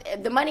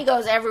the money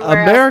goes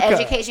everywhere. Else.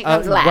 Education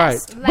comes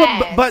last.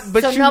 Right. But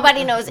so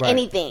nobody knows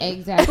anything.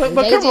 Exactly.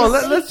 But come on,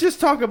 let's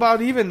just talk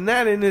about even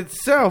that in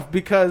itself,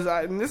 because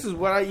and this is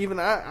what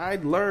I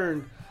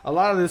learned a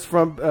lot of this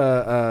from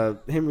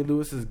Henry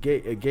Lewis's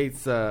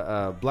Gates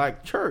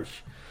Black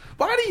Church.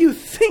 Why do you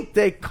think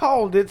they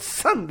called it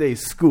Sunday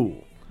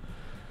school?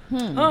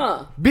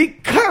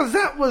 Because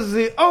that was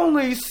the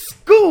only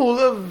school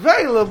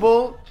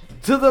available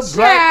to the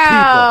black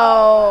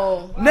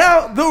people.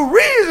 Now, the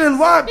reason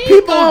why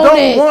people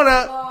don't want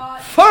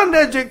to fund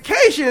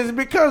education is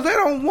because they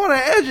don't want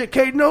to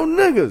educate no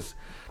niggas.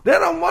 They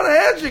don't want to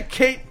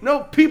educate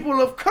no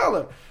people of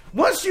color.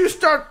 Once you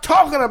start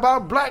talking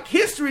about black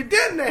history,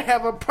 then they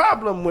have a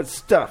problem with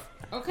stuff.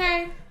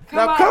 Okay.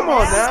 Come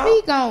on now.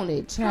 Speak on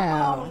it,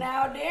 child. Come on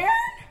now, Darren.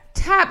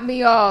 Top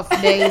me off,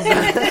 Daisy.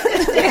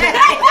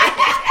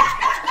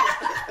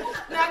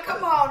 Now,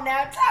 come on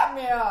now. Top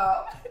me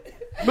off.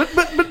 But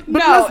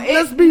No,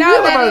 let's be no,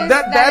 real that about is-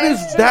 it. that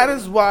is That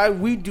is why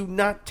we do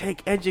not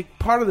take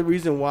part of the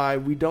reason why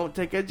we don't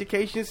take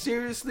education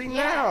seriously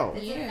now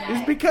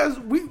is because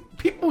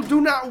people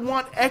do not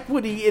want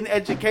equity in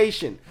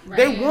education.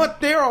 They want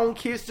their own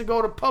kids to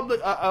go to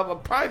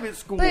private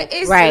school, But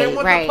it's- Right, they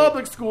want right. the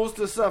public schools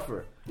to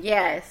suffer.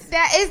 Yes.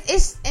 That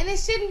is, and it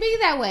shouldn't be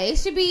that way. It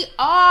should be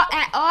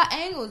at all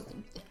angles.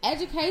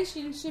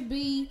 Education should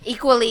be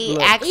Equally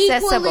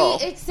accessible.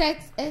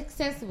 equally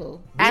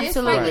accessible.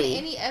 Absolutely. Just like in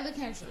any other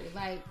country.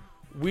 Like,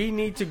 We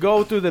need to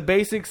go through the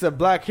basics of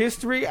black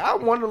history. I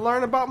want to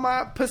learn about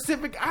my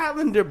Pacific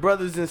Islander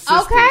brothers and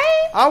sisters. Okay.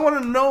 I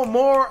want to know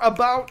more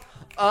about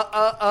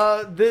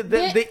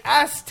the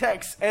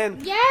Aztecs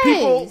and Yes.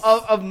 people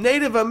of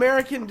Native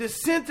American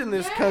descent in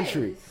this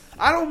country.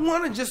 I don't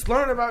want to just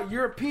learn about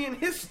European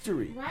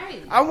history.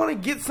 Right. I want to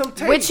get some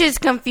taste. Which is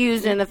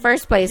confused in the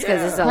first place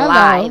because it's a Hello.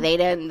 lie. They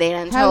done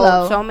Hello.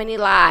 told so many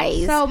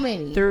lies So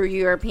many. through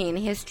European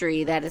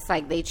history that it's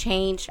like they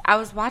changed. I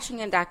was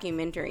watching a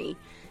documentary,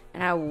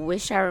 and I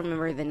wish I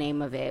remember the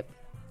name of it.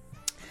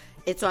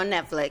 It's on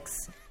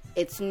Netflix.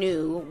 It's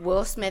new.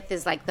 Will Smith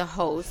is like the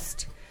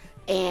host,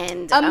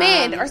 and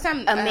amend or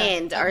something.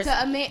 Amend or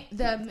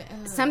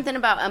something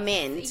about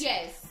amend.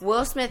 Yes.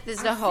 Will Smith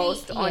is the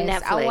host on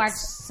yes, Netflix. I watched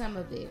some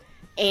of it.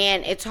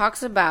 And it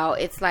talks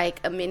about, it's like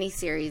a mini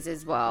series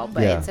as well,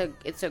 but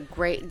it's a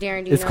great.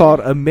 Darren, do you It's know? called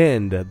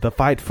Amend, The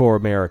Fight for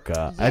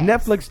America, a Yes.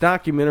 Netflix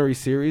documentary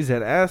series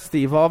that asks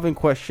the evolving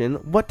question,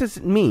 what does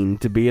it mean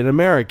to be an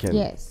American?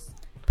 Yes.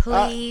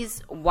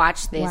 Please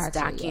watch this Watch it,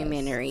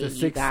 documentary, yes. It's a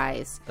you six-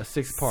 guys. A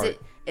 6-part.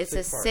 It's a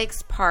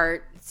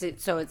 6-part,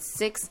 so it's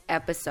 6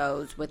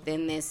 episodes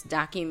within this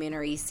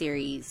documentary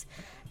series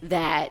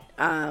that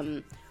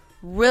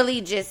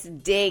really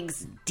just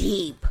digs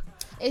deep.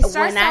 It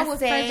starts out with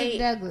Frederick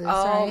Douglass,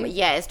 right?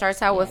 Yeah, it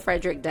starts out with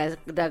Frederick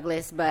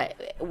Douglass,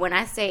 but when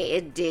I say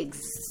it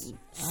digs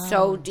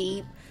so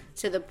deep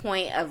to the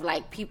point of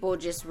like people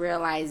just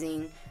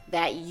realizing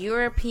that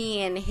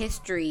European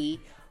history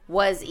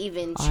was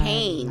even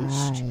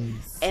changed,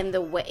 and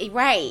the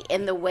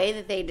way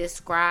that they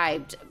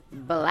described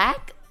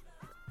black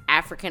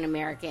African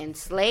American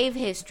slave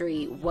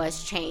history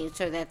was changed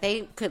so that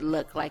they could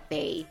look like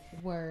they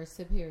Were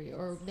superior,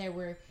 or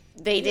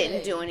they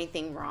didn't do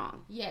anything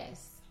wrong.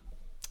 Yes.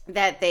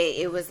 That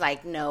it was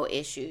like no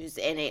issues,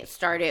 and it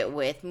started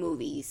with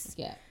movies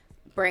Yeah.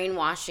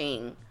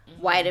 brainwashing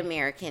white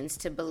Americans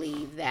to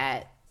believe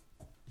that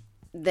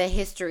the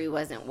history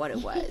wasn't what it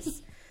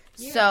was.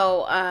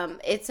 So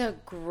it's a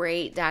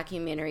great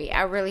documentary.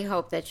 I really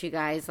hope that you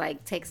guys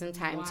like take some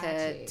time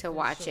to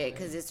watch it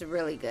because it's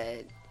really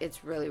good.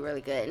 It's really,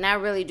 really good, and I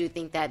really do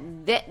think that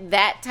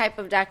that type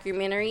of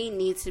documentary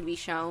needs to be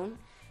shown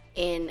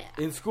in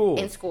school.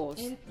 in schools.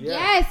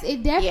 Yes,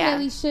 it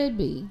definitely should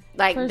be.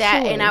 Like for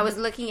that, sure. and I was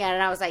looking at it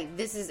and I was like,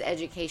 this is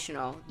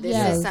educational. This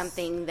Yes. is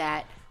something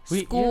that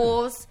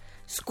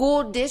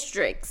school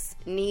districts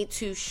need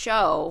to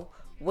show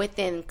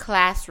within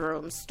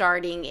classrooms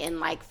starting in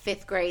like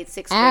 5th grade,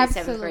 6th grade,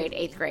 7th grade,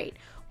 8th grade.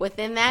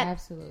 Within that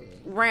Absolutely.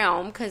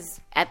 realm, because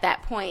at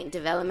that point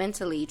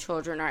developmentally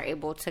children are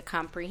able to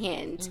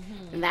comprehend,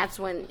 and that's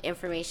when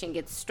information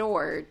gets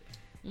stored.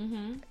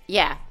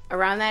 Yeah,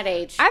 around that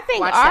age. I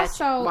think watch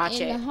also watch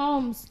in it. the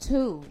homes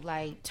too.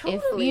 Like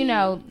if Totally. you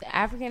know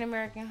African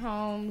American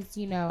homes,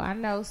 you know, I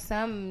know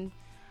some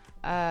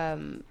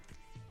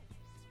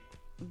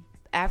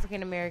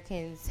African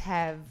Americans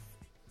have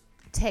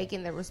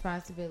taken the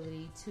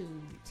responsibility to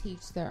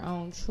teach their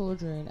own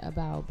children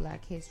about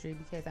Black history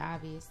because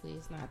obviously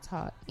it's not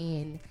taught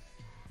in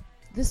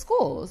the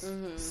schools.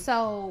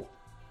 So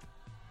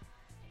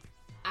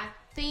I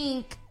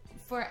think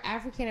for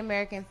African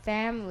American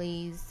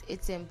families,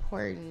 it's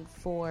important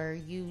for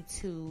you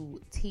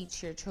to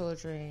teach your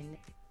children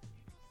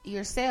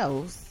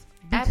yourselves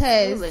because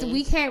Absolutely.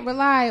 we can't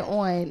rely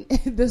on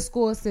the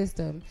school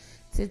system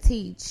to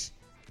teach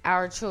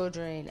our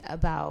children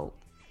about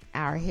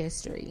our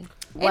history.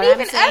 What and I'm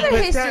even saying- other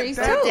But histories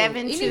that- too.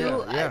 Devin Even-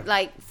 too. Yeah.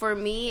 Like for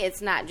me,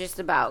 it's not just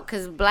about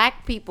because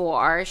Black people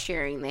are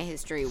sharing the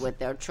history with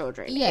their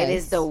children. Yes.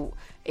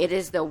 It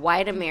is the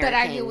white Americans But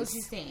I get what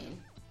you're saying.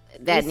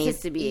 that It's needs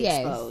just- to be yes.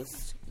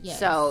 exposed. Yes.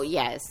 So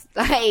yes,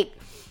 like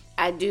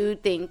I do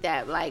think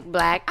that like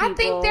Black people. I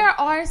think there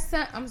are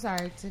some. I'm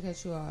sorry to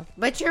cut you off.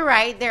 But you're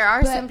right. There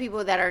are But- some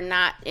people that are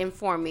not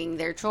informing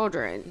their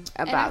children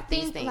And I about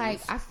think, these things.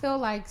 like, I feel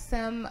like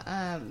some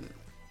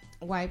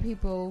white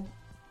people,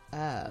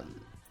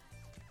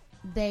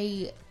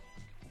 they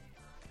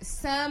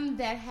some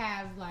that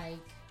have like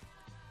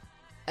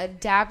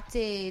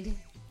adopted,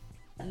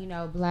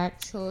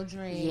 black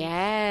children.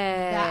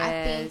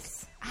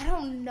 Yes. I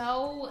don't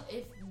know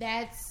if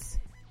that's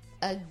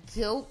a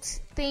guilt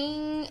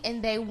thing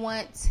and they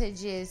want to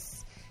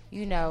just,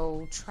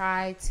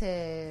 try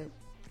to,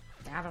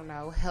 I don't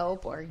know,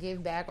 help or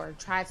give back or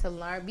try to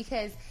learn,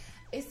 because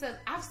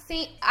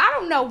I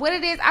don't know what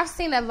it is. I've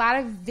seen a lot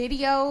of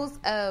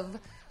videos of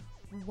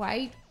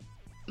white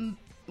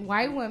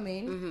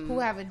women who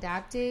have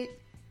adopted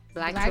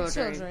black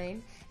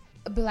children,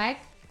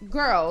 black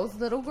girls,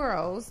 little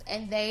girls,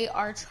 and they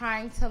are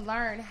trying to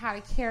learn how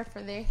to care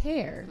for their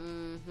hair.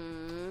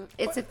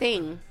 It's a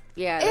thing.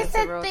 Yeah, it's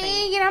a a real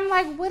thing, and I'm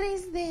like, what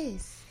is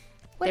this?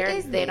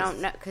 They don't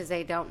know, because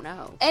they don't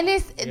know. And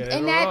it's Yeah,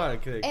 and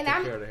that take and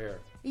care of the hair.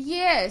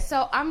 yeah.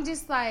 So I'm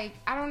just like,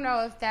 I don't know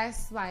if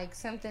that's like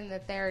something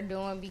that they're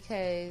doing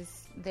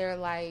because they're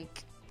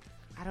like,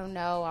 I don't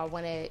know, I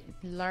want to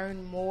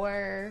learn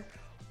more,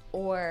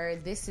 or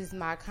this is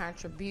my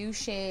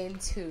contribution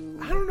to.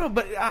 I don't know,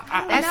 but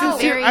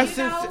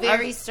That's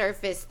very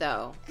surface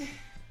though.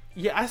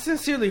 Yeah, I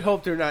sincerely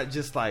hope they're not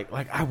just like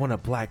I want a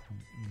black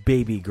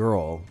baby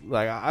girl.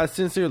 Like I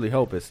sincerely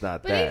hope it's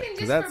not But that.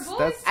 even just 'Cause for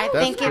boys, I too,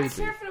 think you it's-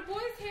 gotta care for the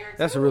boys' hair too.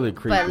 That's really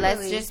creepy. But let's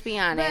Really. just be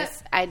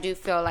honest. I do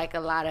feel like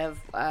a lot of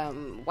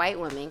white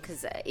women,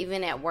 because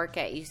even at work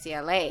at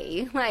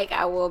UCLA,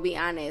 I will be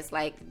honest,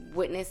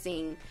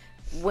 witnessing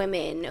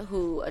women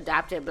who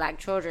adopted black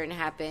children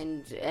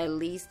happened at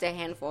least a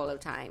handful of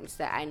times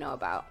that I know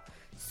about.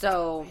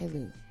 So,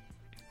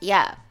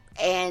 yeah.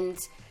 And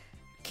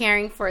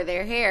caring for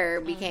their hair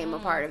became a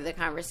part of the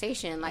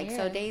conversation.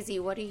 So Daisy,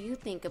 what do you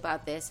think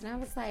about this? And I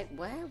was like,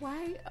 what?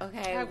 Why?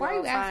 Okay, Like, why are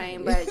you fine. asking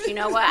me? But you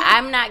know what?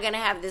 I'm not going to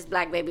have this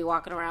black baby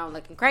walking around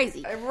looking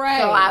crazy.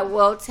 Right. So I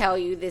will tell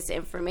you this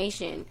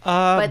information.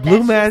 But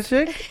Blue that's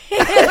just- Magic.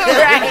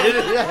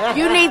 right.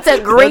 You need to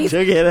grease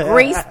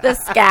the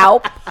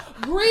scalp.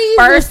 Grease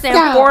First the and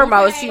scalp,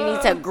 foremost, okay? you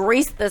need to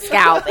grease the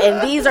scalp,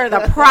 and these are the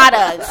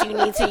products you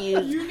need to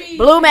use. need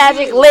Blue to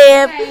Magic use,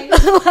 Live.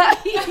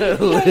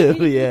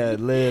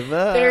 live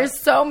up. There's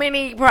so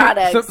many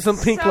products. some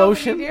pink So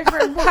lotion. many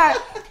different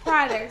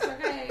products,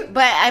 okay?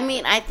 But I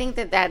mean, I think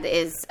that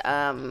is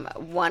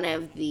one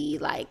of the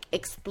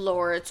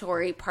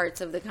exploratory parts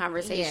of the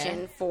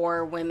conversation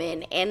for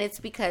women, and it's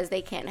because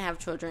they can't have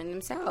children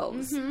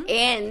themselves,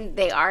 and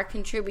they are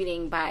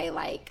contributing by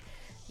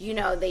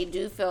they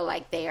do feel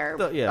like they are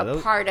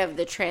part of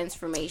the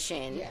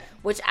transformation,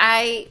 which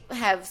I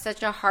have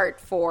such a heart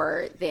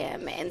for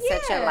them and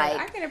such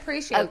I can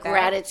appreciate a that.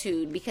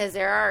 gratitude, because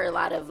there are a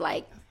lot of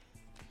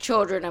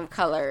children of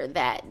color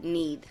that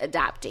need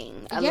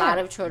adopting, a lot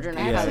of children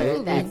of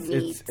color that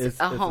need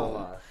a home.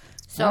 lot.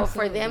 So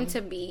for them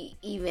to be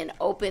even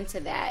open to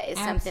that is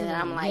something that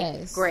I'm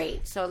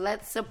great. So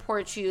let's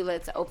support you.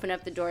 Let's open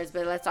up the doors,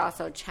 but let's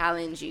also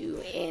challenge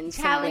you in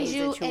some ways that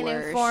you and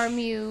were. inform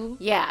you.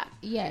 Yeah.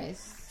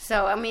 Yes.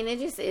 So I mean, it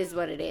just is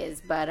what it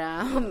is. But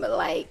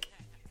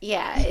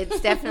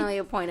it's definitely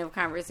a point of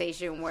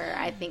conversation where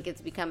I think it's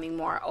becoming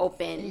more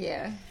open.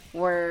 Yeah.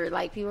 Where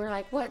people are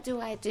like, "What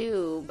do I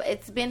do?" But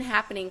it's been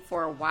happening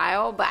for a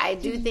while. But I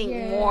do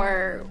think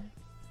more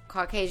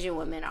Caucasian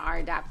women are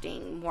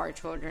adopting more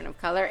children of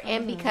color,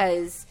 and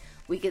because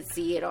we could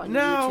see it on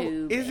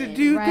YouTube.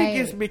 Do you think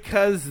it's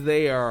because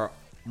they are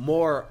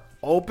more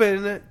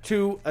open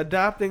to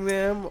adopting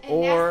them,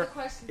 or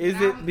is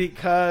it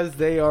because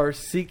they are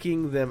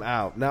seeking them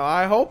out? Now,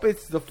 I hope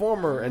it's the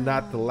former and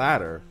not the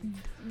latter.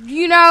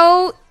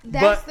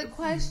 That's the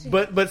question.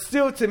 But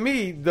still, to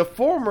me, the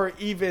former,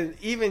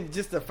 even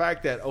just the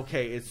fact that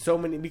it's so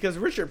many, because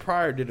Richard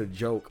Pryor did a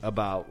joke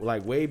about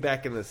way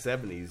back in the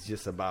 70s,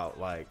 just about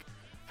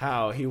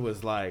how he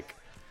was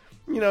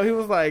he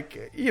was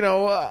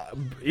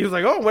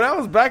oh, when I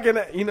was back in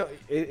he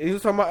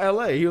was talking about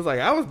LA. He was like,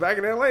 I was back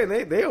in LA, and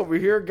they over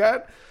here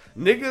got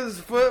niggas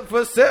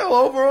for sale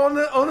over on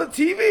the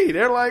TV.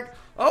 They're like,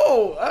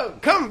 oh,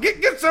 come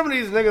get some of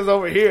these niggas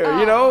over here.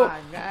 My God.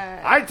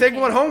 I take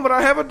one home, but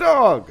I have a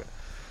dog.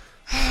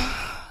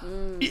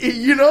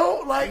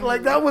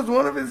 That was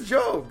one of his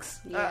jokes.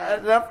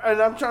 Yeah.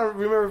 And I'm trying to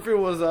remember if it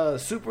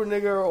was Super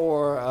Nigger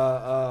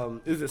or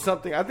is it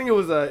something? I think it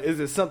was Is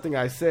It Something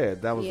I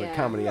Said? That was a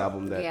comedy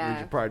album that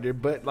Richard Pryor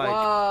did. But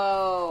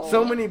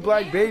so many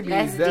black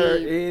babies that are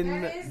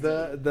in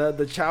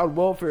the child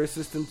welfare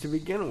system to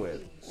begin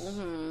with.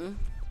 Mm-hmm.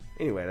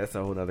 Anyway, that's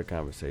a whole other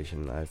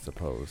conversation, I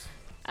suppose.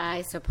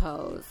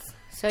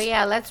 So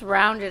yeah, let's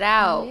round it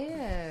out.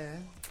 Yeah.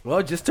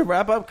 Well, just to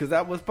wrap up, because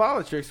that was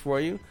politics for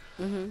you.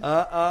 Mm-hmm.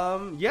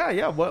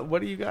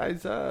 What do you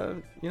guys? How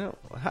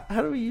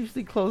do we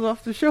usually close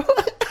off the show?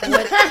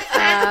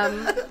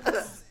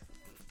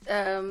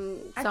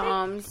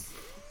 Psalms.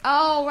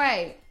 Oh,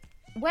 right.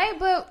 Wait,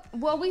 but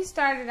we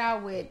started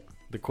out with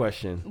the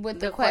question. with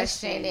the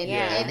question and,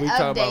 yeah. and We updates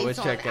talk about, we'll on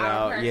check it our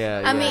out. personal-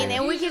 Yeah, I mean,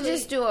 and we could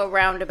just do a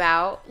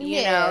roundabout,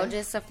 you know,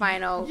 just a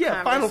final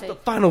conversation.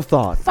 Final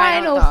thought.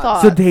 Final thoughts.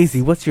 thoughts. So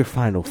Daisy, what's your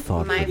final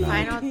thought? My for the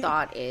night? final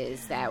thought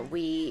is that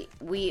we,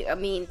 I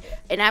mean,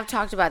 and I've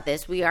talked about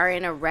this, we are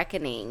in a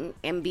reckoning.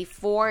 And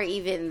before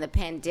even the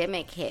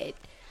pandemic hit,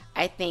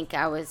 I think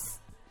I was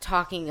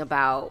talking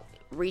about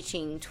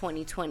reaching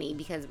 2020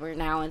 because we're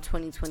now in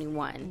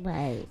 2021.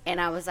 Right.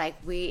 And I was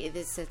like, this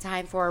is a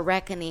time for a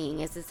reckoning.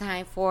 It's a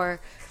time for,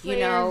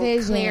 Clear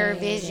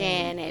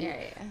vision.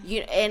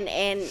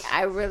 And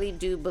I really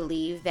do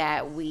believe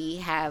that we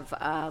have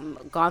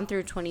gone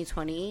through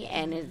 2020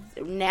 and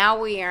now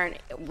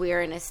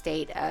we're in a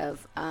state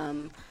of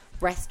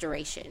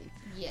restoration.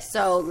 Yes.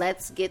 So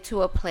let's get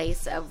to a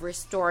place of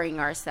restoring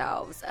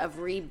ourselves, of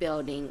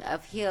rebuilding,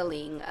 of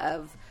healing,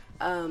 of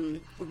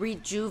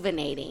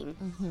rejuvenating,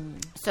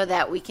 so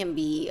that we can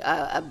be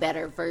a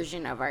better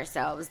version of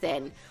ourselves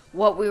than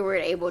what we were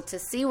able to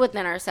see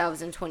within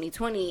ourselves in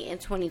 2020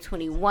 and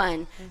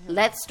 2021.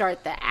 Let's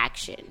start the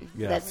action.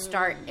 Yeah. Let's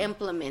start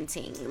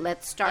implementing.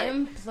 Let's start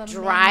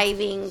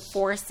driving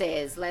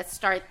forces. Let's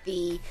start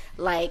the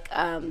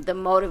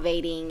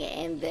motivating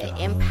and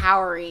the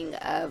empowering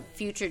of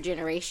future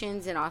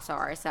generations and also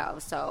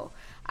ourselves. So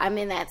I'm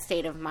in that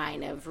state of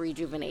mind of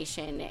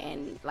rejuvenation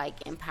and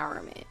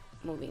empowerment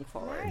moving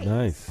forward.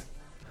 Nice.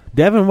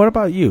 Devin, what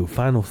about you?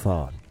 Final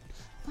thought.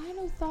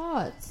 Final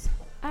thoughts.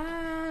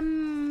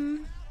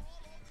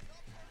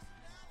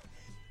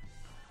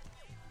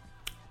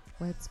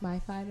 What's my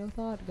final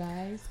thought,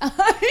 guys?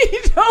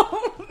 I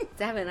don't.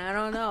 Devin, I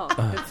don't know.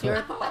 It's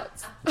your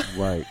thoughts.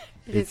 Right.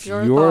 It's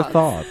your your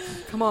thoughts.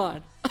 Come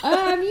on.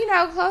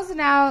 Closing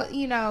out,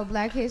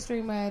 Black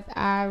History Month,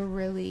 I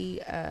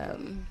really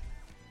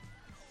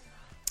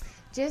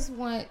just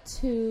want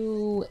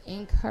to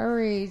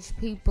encourage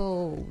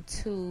people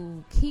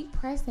to keep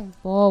pressing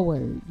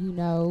forward,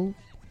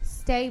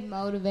 stay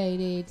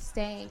motivated,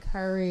 stay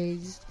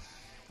encouraged.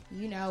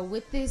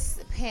 With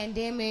this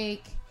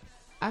pandemic,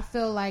 I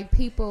feel like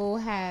people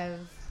have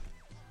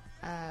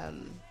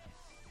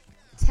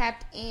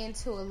tapped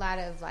into a lot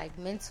of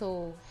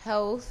mental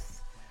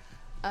health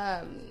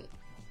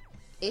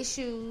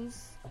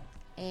issues,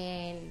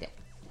 and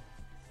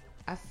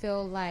I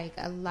feel like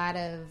a lot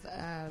of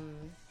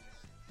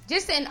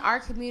just in our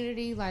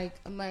community,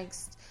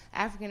 amongst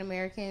African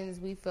Americans,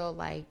 we feel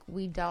like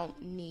we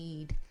don't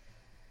need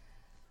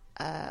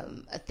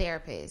a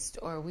therapist,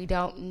 or we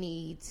don't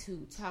need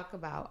to talk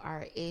about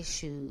our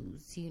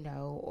issues,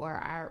 or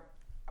our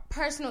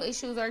personal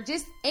issues, or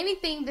just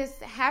anything that's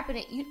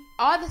happening.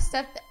 All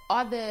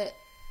the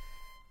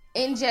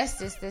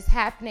injustice that's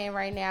happening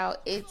right now,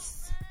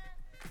 it's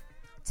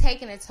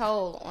taking a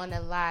toll on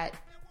a lot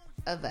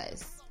of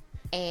us.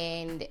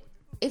 And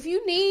if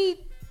you need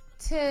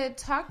to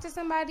talk to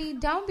somebody,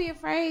 don't be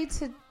afraid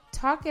to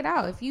talk it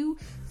out. If you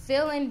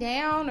feeling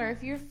down, or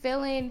if you're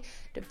feeling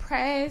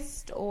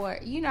depressed, or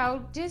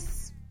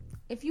just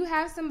if you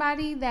have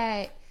somebody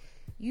that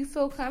you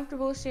feel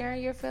comfortable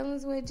sharing your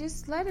feelings with,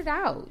 just let it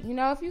out.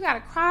 If you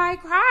gotta cry,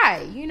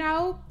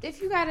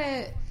 if you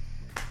gotta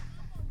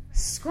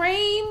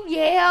scream,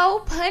 yell,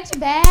 punch a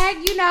bag,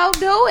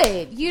 do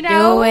it.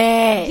 Do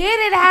it. Get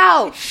it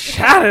out.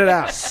 Shout it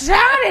out.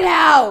 Shout it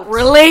out.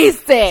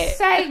 Release it.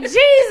 Say,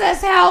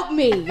 Jesus, help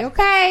me.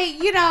 Okay?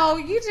 You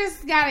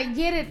just gotta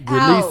get it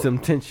out. Release some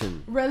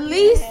tension.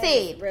 Release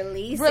it.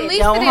 Release it.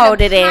 Don't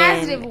hold it in a in.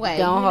 positive way.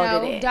 Don't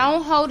hold it in.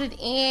 Don't hold it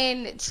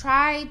in.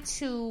 Try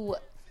to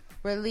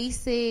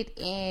release it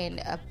in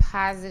a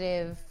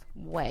positive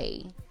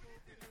way.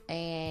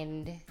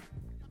 And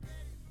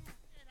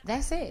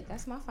that's it.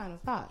 That's my final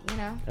thought,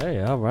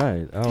 Hey, all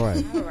right. All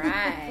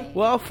right.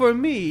 Well, for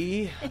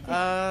me,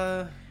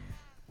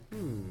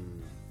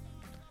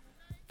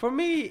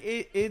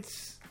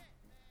 it's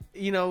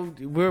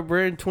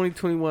we're in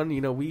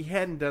 2021. We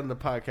hadn't done the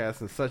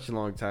podcast in such a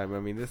long time. I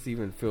mean, this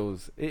even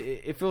feels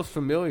it feels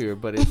familiar,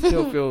 but it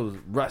still feels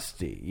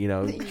rusty.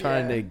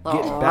 Trying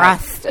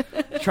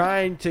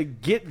to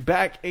get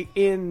back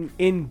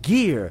in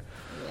gear.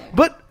 Yeah.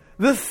 But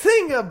the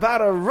thing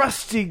about a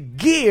rusty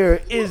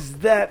gear is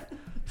that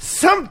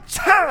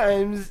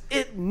sometimes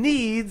it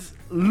needs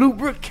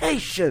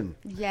lubrication.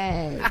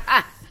 Yes.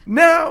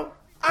 Now,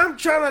 I'm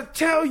trying to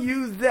tell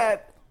you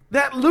that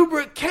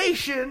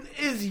lubrication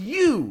is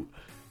you.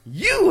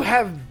 You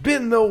have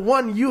been the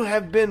one you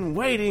have been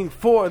waiting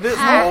for this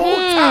whole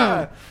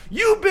time.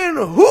 You've been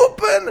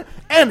hooping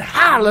and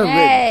hollering.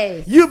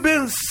 Yes. You've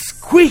been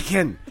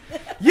squeaking.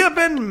 You've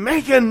been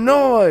making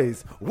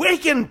noise,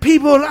 waking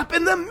people up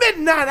in the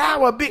midnight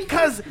hour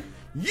because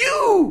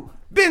you've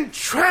been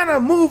trying to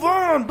move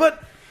on,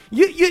 but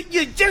you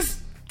just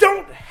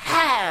don't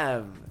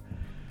have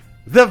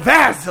the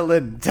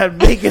Vaseline to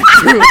make it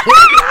through.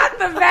 Not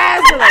the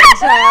Vaseline,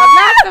 child.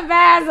 Not the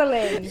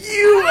Vaseline.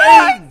 You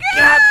ain't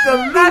got the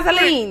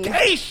Vaseline.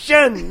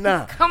 lubrication.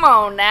 Come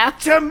on now.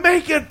 To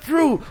make it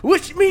through,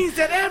 which means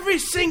that every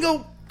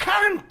single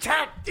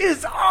contact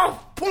is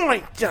off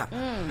point.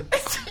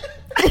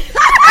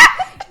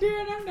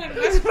 Darren, I'm not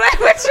going to play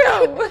with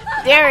you.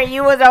 Darren,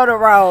 you was on the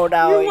road,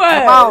 though. You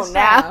was. Come on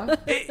now.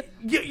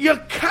 Your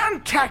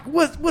contact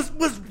was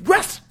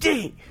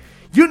rusty.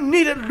 You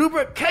needed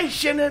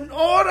lubrication in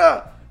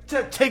order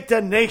to take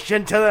the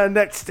nation to the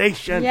next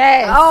station.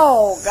 Yes.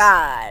 Oh,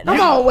 God. Come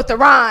on with the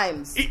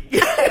rhymes.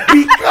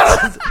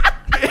 Because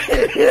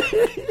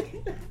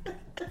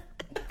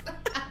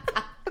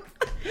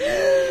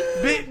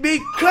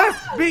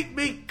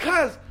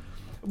because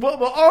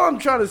well, all I'm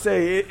trying to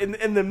say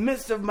in the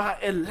midst of my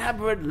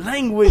elaborate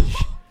language,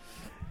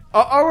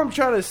 all I'm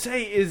trying to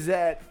say is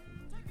that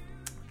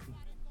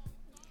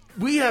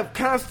we have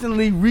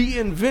constantly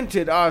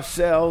reinvented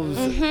ourselves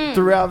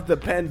throughout the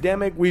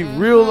pandemic. We've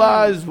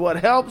realized what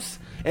helps,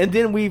 and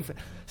then we've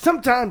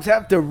sometimes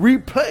have to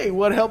replay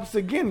what helps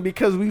again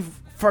because we've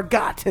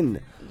forgotten.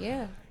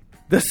 Yeah.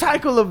 The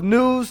cycle of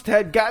news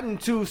had gotten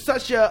to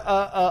such a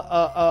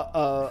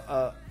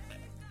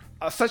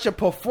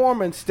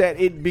performance that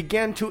it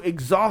began to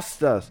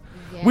exhaust us.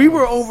 Yes. We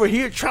were over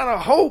here trying to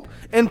hope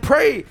and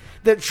pray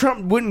that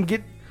Trump wouldn't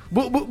get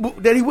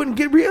that he wouldn't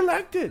get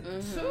reelected.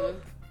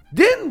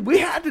 Then we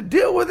had to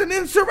deal with an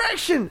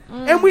insurrection,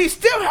 and we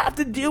still have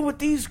to deal with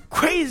these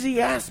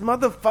crazy ass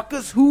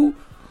motherfuckers who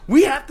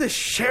we have to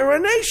share a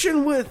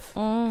nation with.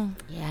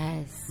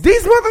 Yes.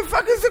 These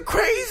motherfuckers are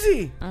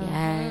crazy.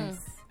 Yes.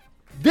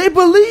 They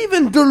believe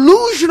in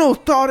delusional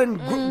thought and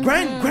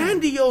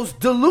grandiose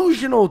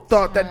delusional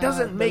thought that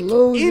doesn't make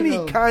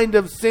any kind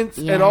of sense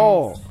at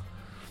all.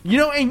 You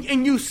know,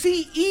 and you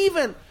see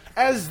even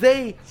as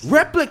they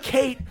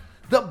replicate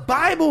the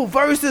Bible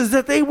verses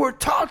that they were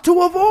taught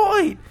to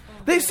avoid.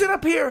 They sit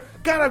up here,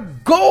 got a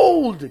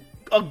golden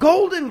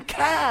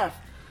calf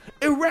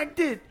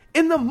erected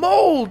in the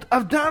mold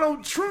of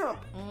Donald Trump,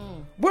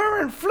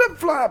 wearing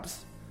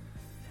flip-flops.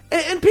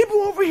 And people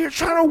over here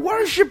trying to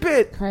worship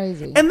it.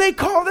 Crazy. And they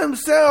call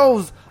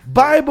themselves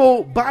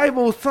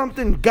Bible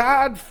something,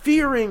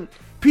 God-fearing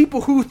people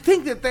who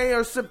think that they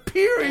are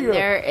superior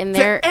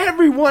to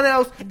everyone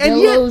else. And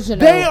yet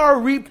they are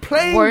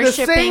replaying the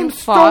same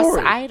false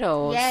story.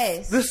 idols.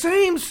 Yes.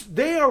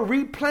 They are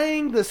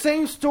replaying the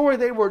same story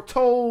they were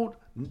told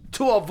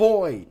to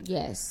avoid.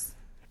 Yes.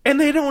 And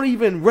they don't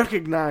even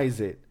recognize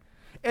it.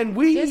 And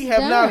we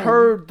have not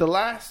heard the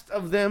last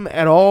of them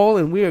at all,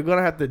 and we are going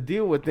to have to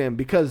deal with them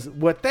because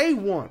what they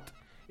want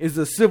is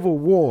a civil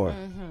war.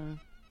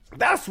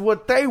 That's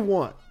what they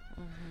want.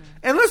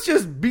 And let's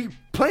just be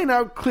plain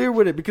out clear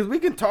with it because we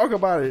can talk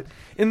about it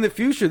in the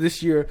future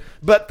this year,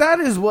 but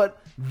that is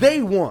what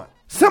they want.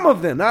 Some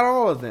of them, not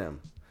all of them.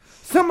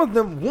 Some of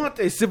them want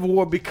a civil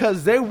war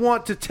because they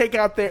want to take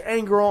out their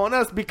anger on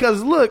us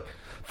because, look,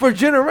 for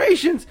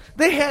generations,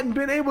 they hadn't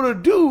been able to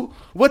do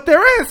what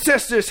their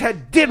ancestors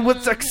had did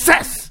with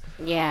success.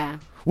 Yeah.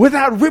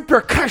 Without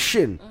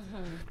repercussion.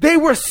 They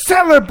were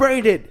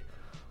celebrated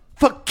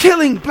for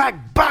killing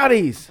black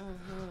bodies.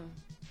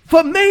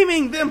 For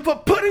maiming them, for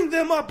putting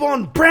them up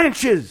on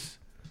branches.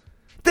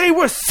 They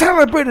were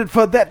celebrated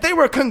for that. They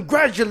were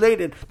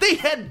congratulated. They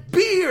had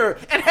beer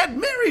and had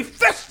merry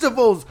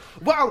festivals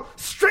while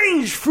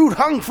strange fruit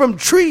hung from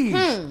trees.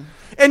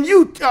 And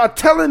you are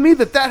telling me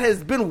that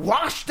has been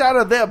washed out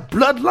of their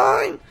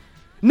bloodline?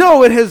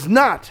 No, it has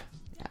not.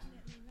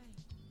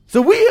 So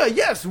we are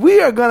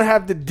going to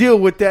have to deal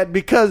with that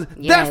because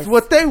that's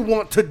what they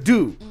want to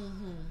do.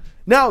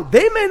 Now,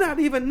 they may not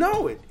even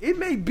know it. It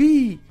may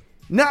be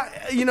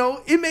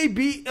it may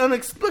be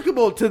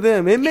inexplicable to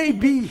them. It may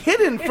be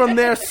hidden from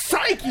their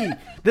psyche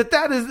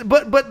that is,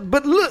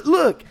 but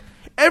look,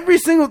 every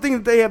single thing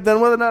that they have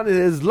done, whether or not it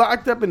is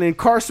locked up and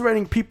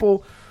incarcerating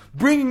people,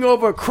 bringing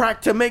over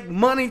crack to make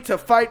money to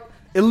fight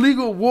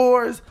illegal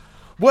wars,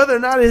 whether or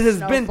not it has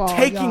been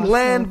taking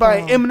land by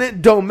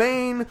eminent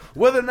domain,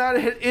 whether or not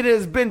it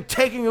has been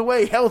taking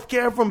away health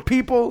care from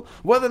people,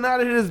 whether or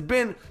not it has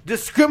been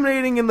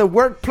discriminating in the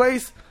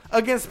workplace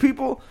against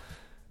people,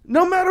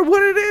 no matter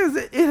what it is,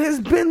 it has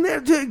been there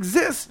to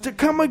exist, to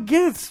come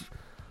against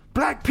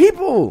black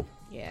people.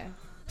 Yeah.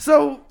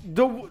 So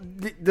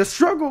the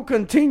struggle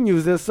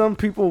continues, as some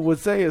people would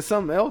say, as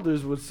some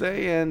elders would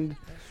say, and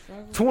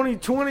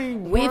 2020,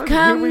 we've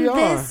come here we are.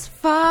 this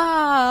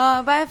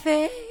far by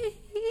faith.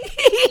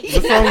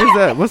 What song is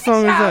that? What song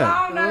is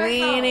that?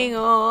 Leaning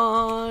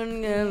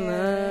on your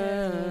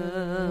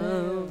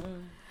love,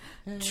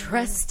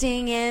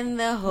 trusting in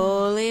the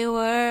holy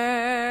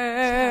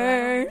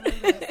word,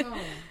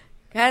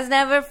 has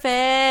never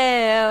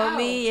failed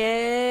me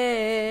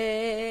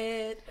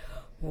yet.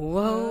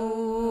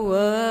 Whoa,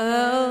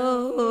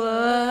 whoa,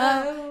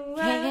 whoa,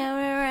 can't get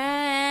me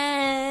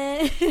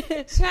right.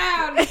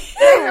 Child,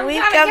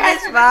 we've come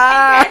this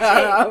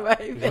far. I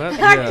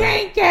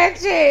can't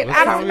catch it.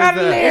 I don't know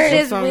the lyrics.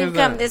 It's just we've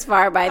come this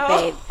far by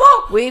faith.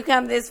 We've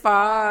come this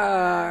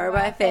far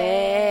by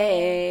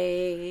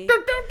faith. Whoa,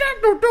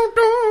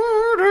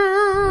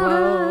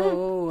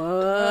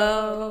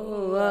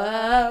 whoa,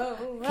 whoa.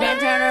 Can't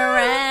turn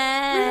around.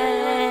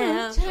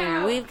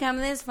 We've come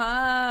this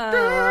far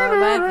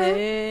by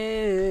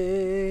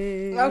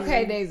faith.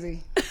 Okay,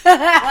 Daisy.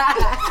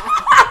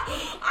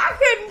 I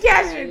couldn't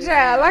catch it,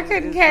 child. I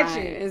couldn't catch fine.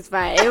 it. It's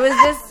fine. It was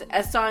just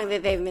a song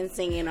that they've been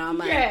singing all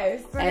month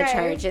Yes, at okay.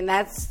 church, and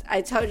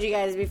I told you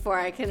guys before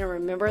I couldn't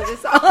remember the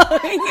song.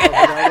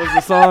 That was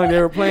the song they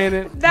were playing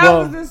it. That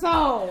was the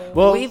song.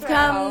 Well, We've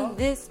come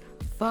this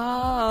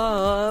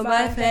far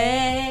by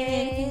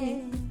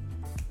faith,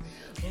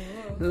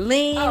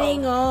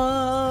 leaning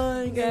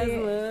on God's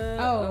love.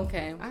 Oh,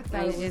 okay. I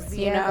thought it was Just, the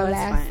you know, it's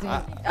everlasting.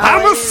 fine.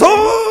 I'm a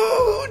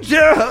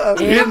soldier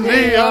in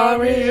the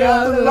army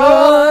of the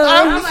Lord.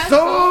 I'm a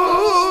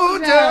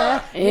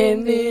soldier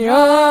In the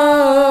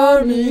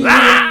army,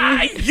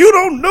 You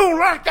don't know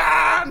like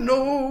I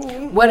know.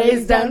 what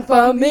He's done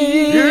for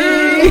me.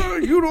 Yeah,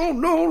 you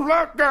don't know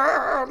like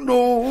I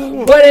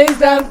know. What He's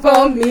done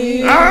for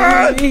me.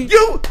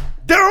 You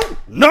don't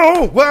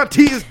know what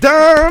He's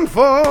done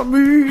for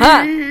me.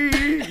 Huh.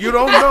 You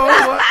don't know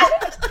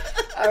what.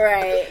 All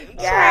right,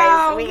 guys,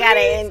 Child, we gotta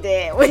end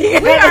it. We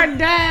are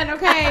done,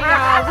 okay,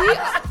 y'all.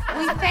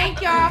 We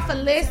thank y'all for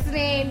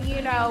listening.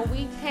 You know,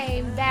 we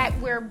came back.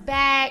 We're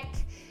back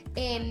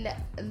in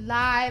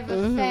live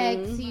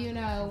effect. You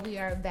know, we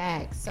are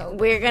back. So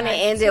We're gonna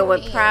guys, end it with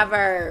tune in.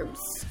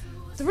 Proverbs.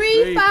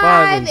 3,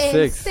 5,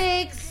 and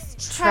 6.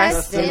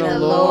 Trust in the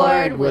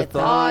Lord with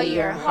all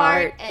your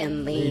heart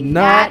and lean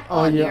not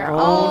on your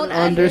own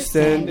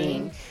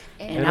understanding.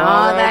 In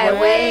all thy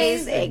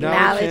ways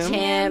acknowledge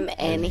Him,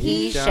 and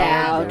He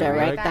shall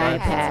direct thy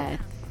path.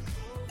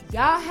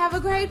 Y'all have a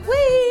great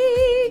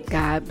week.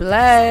 God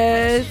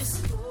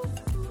bless.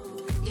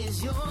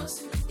 Is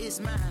yours, is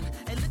mine.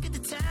 And look at the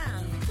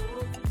time.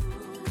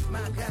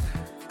 My God.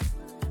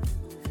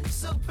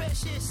 So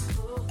precious.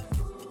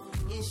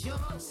 Is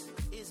yours.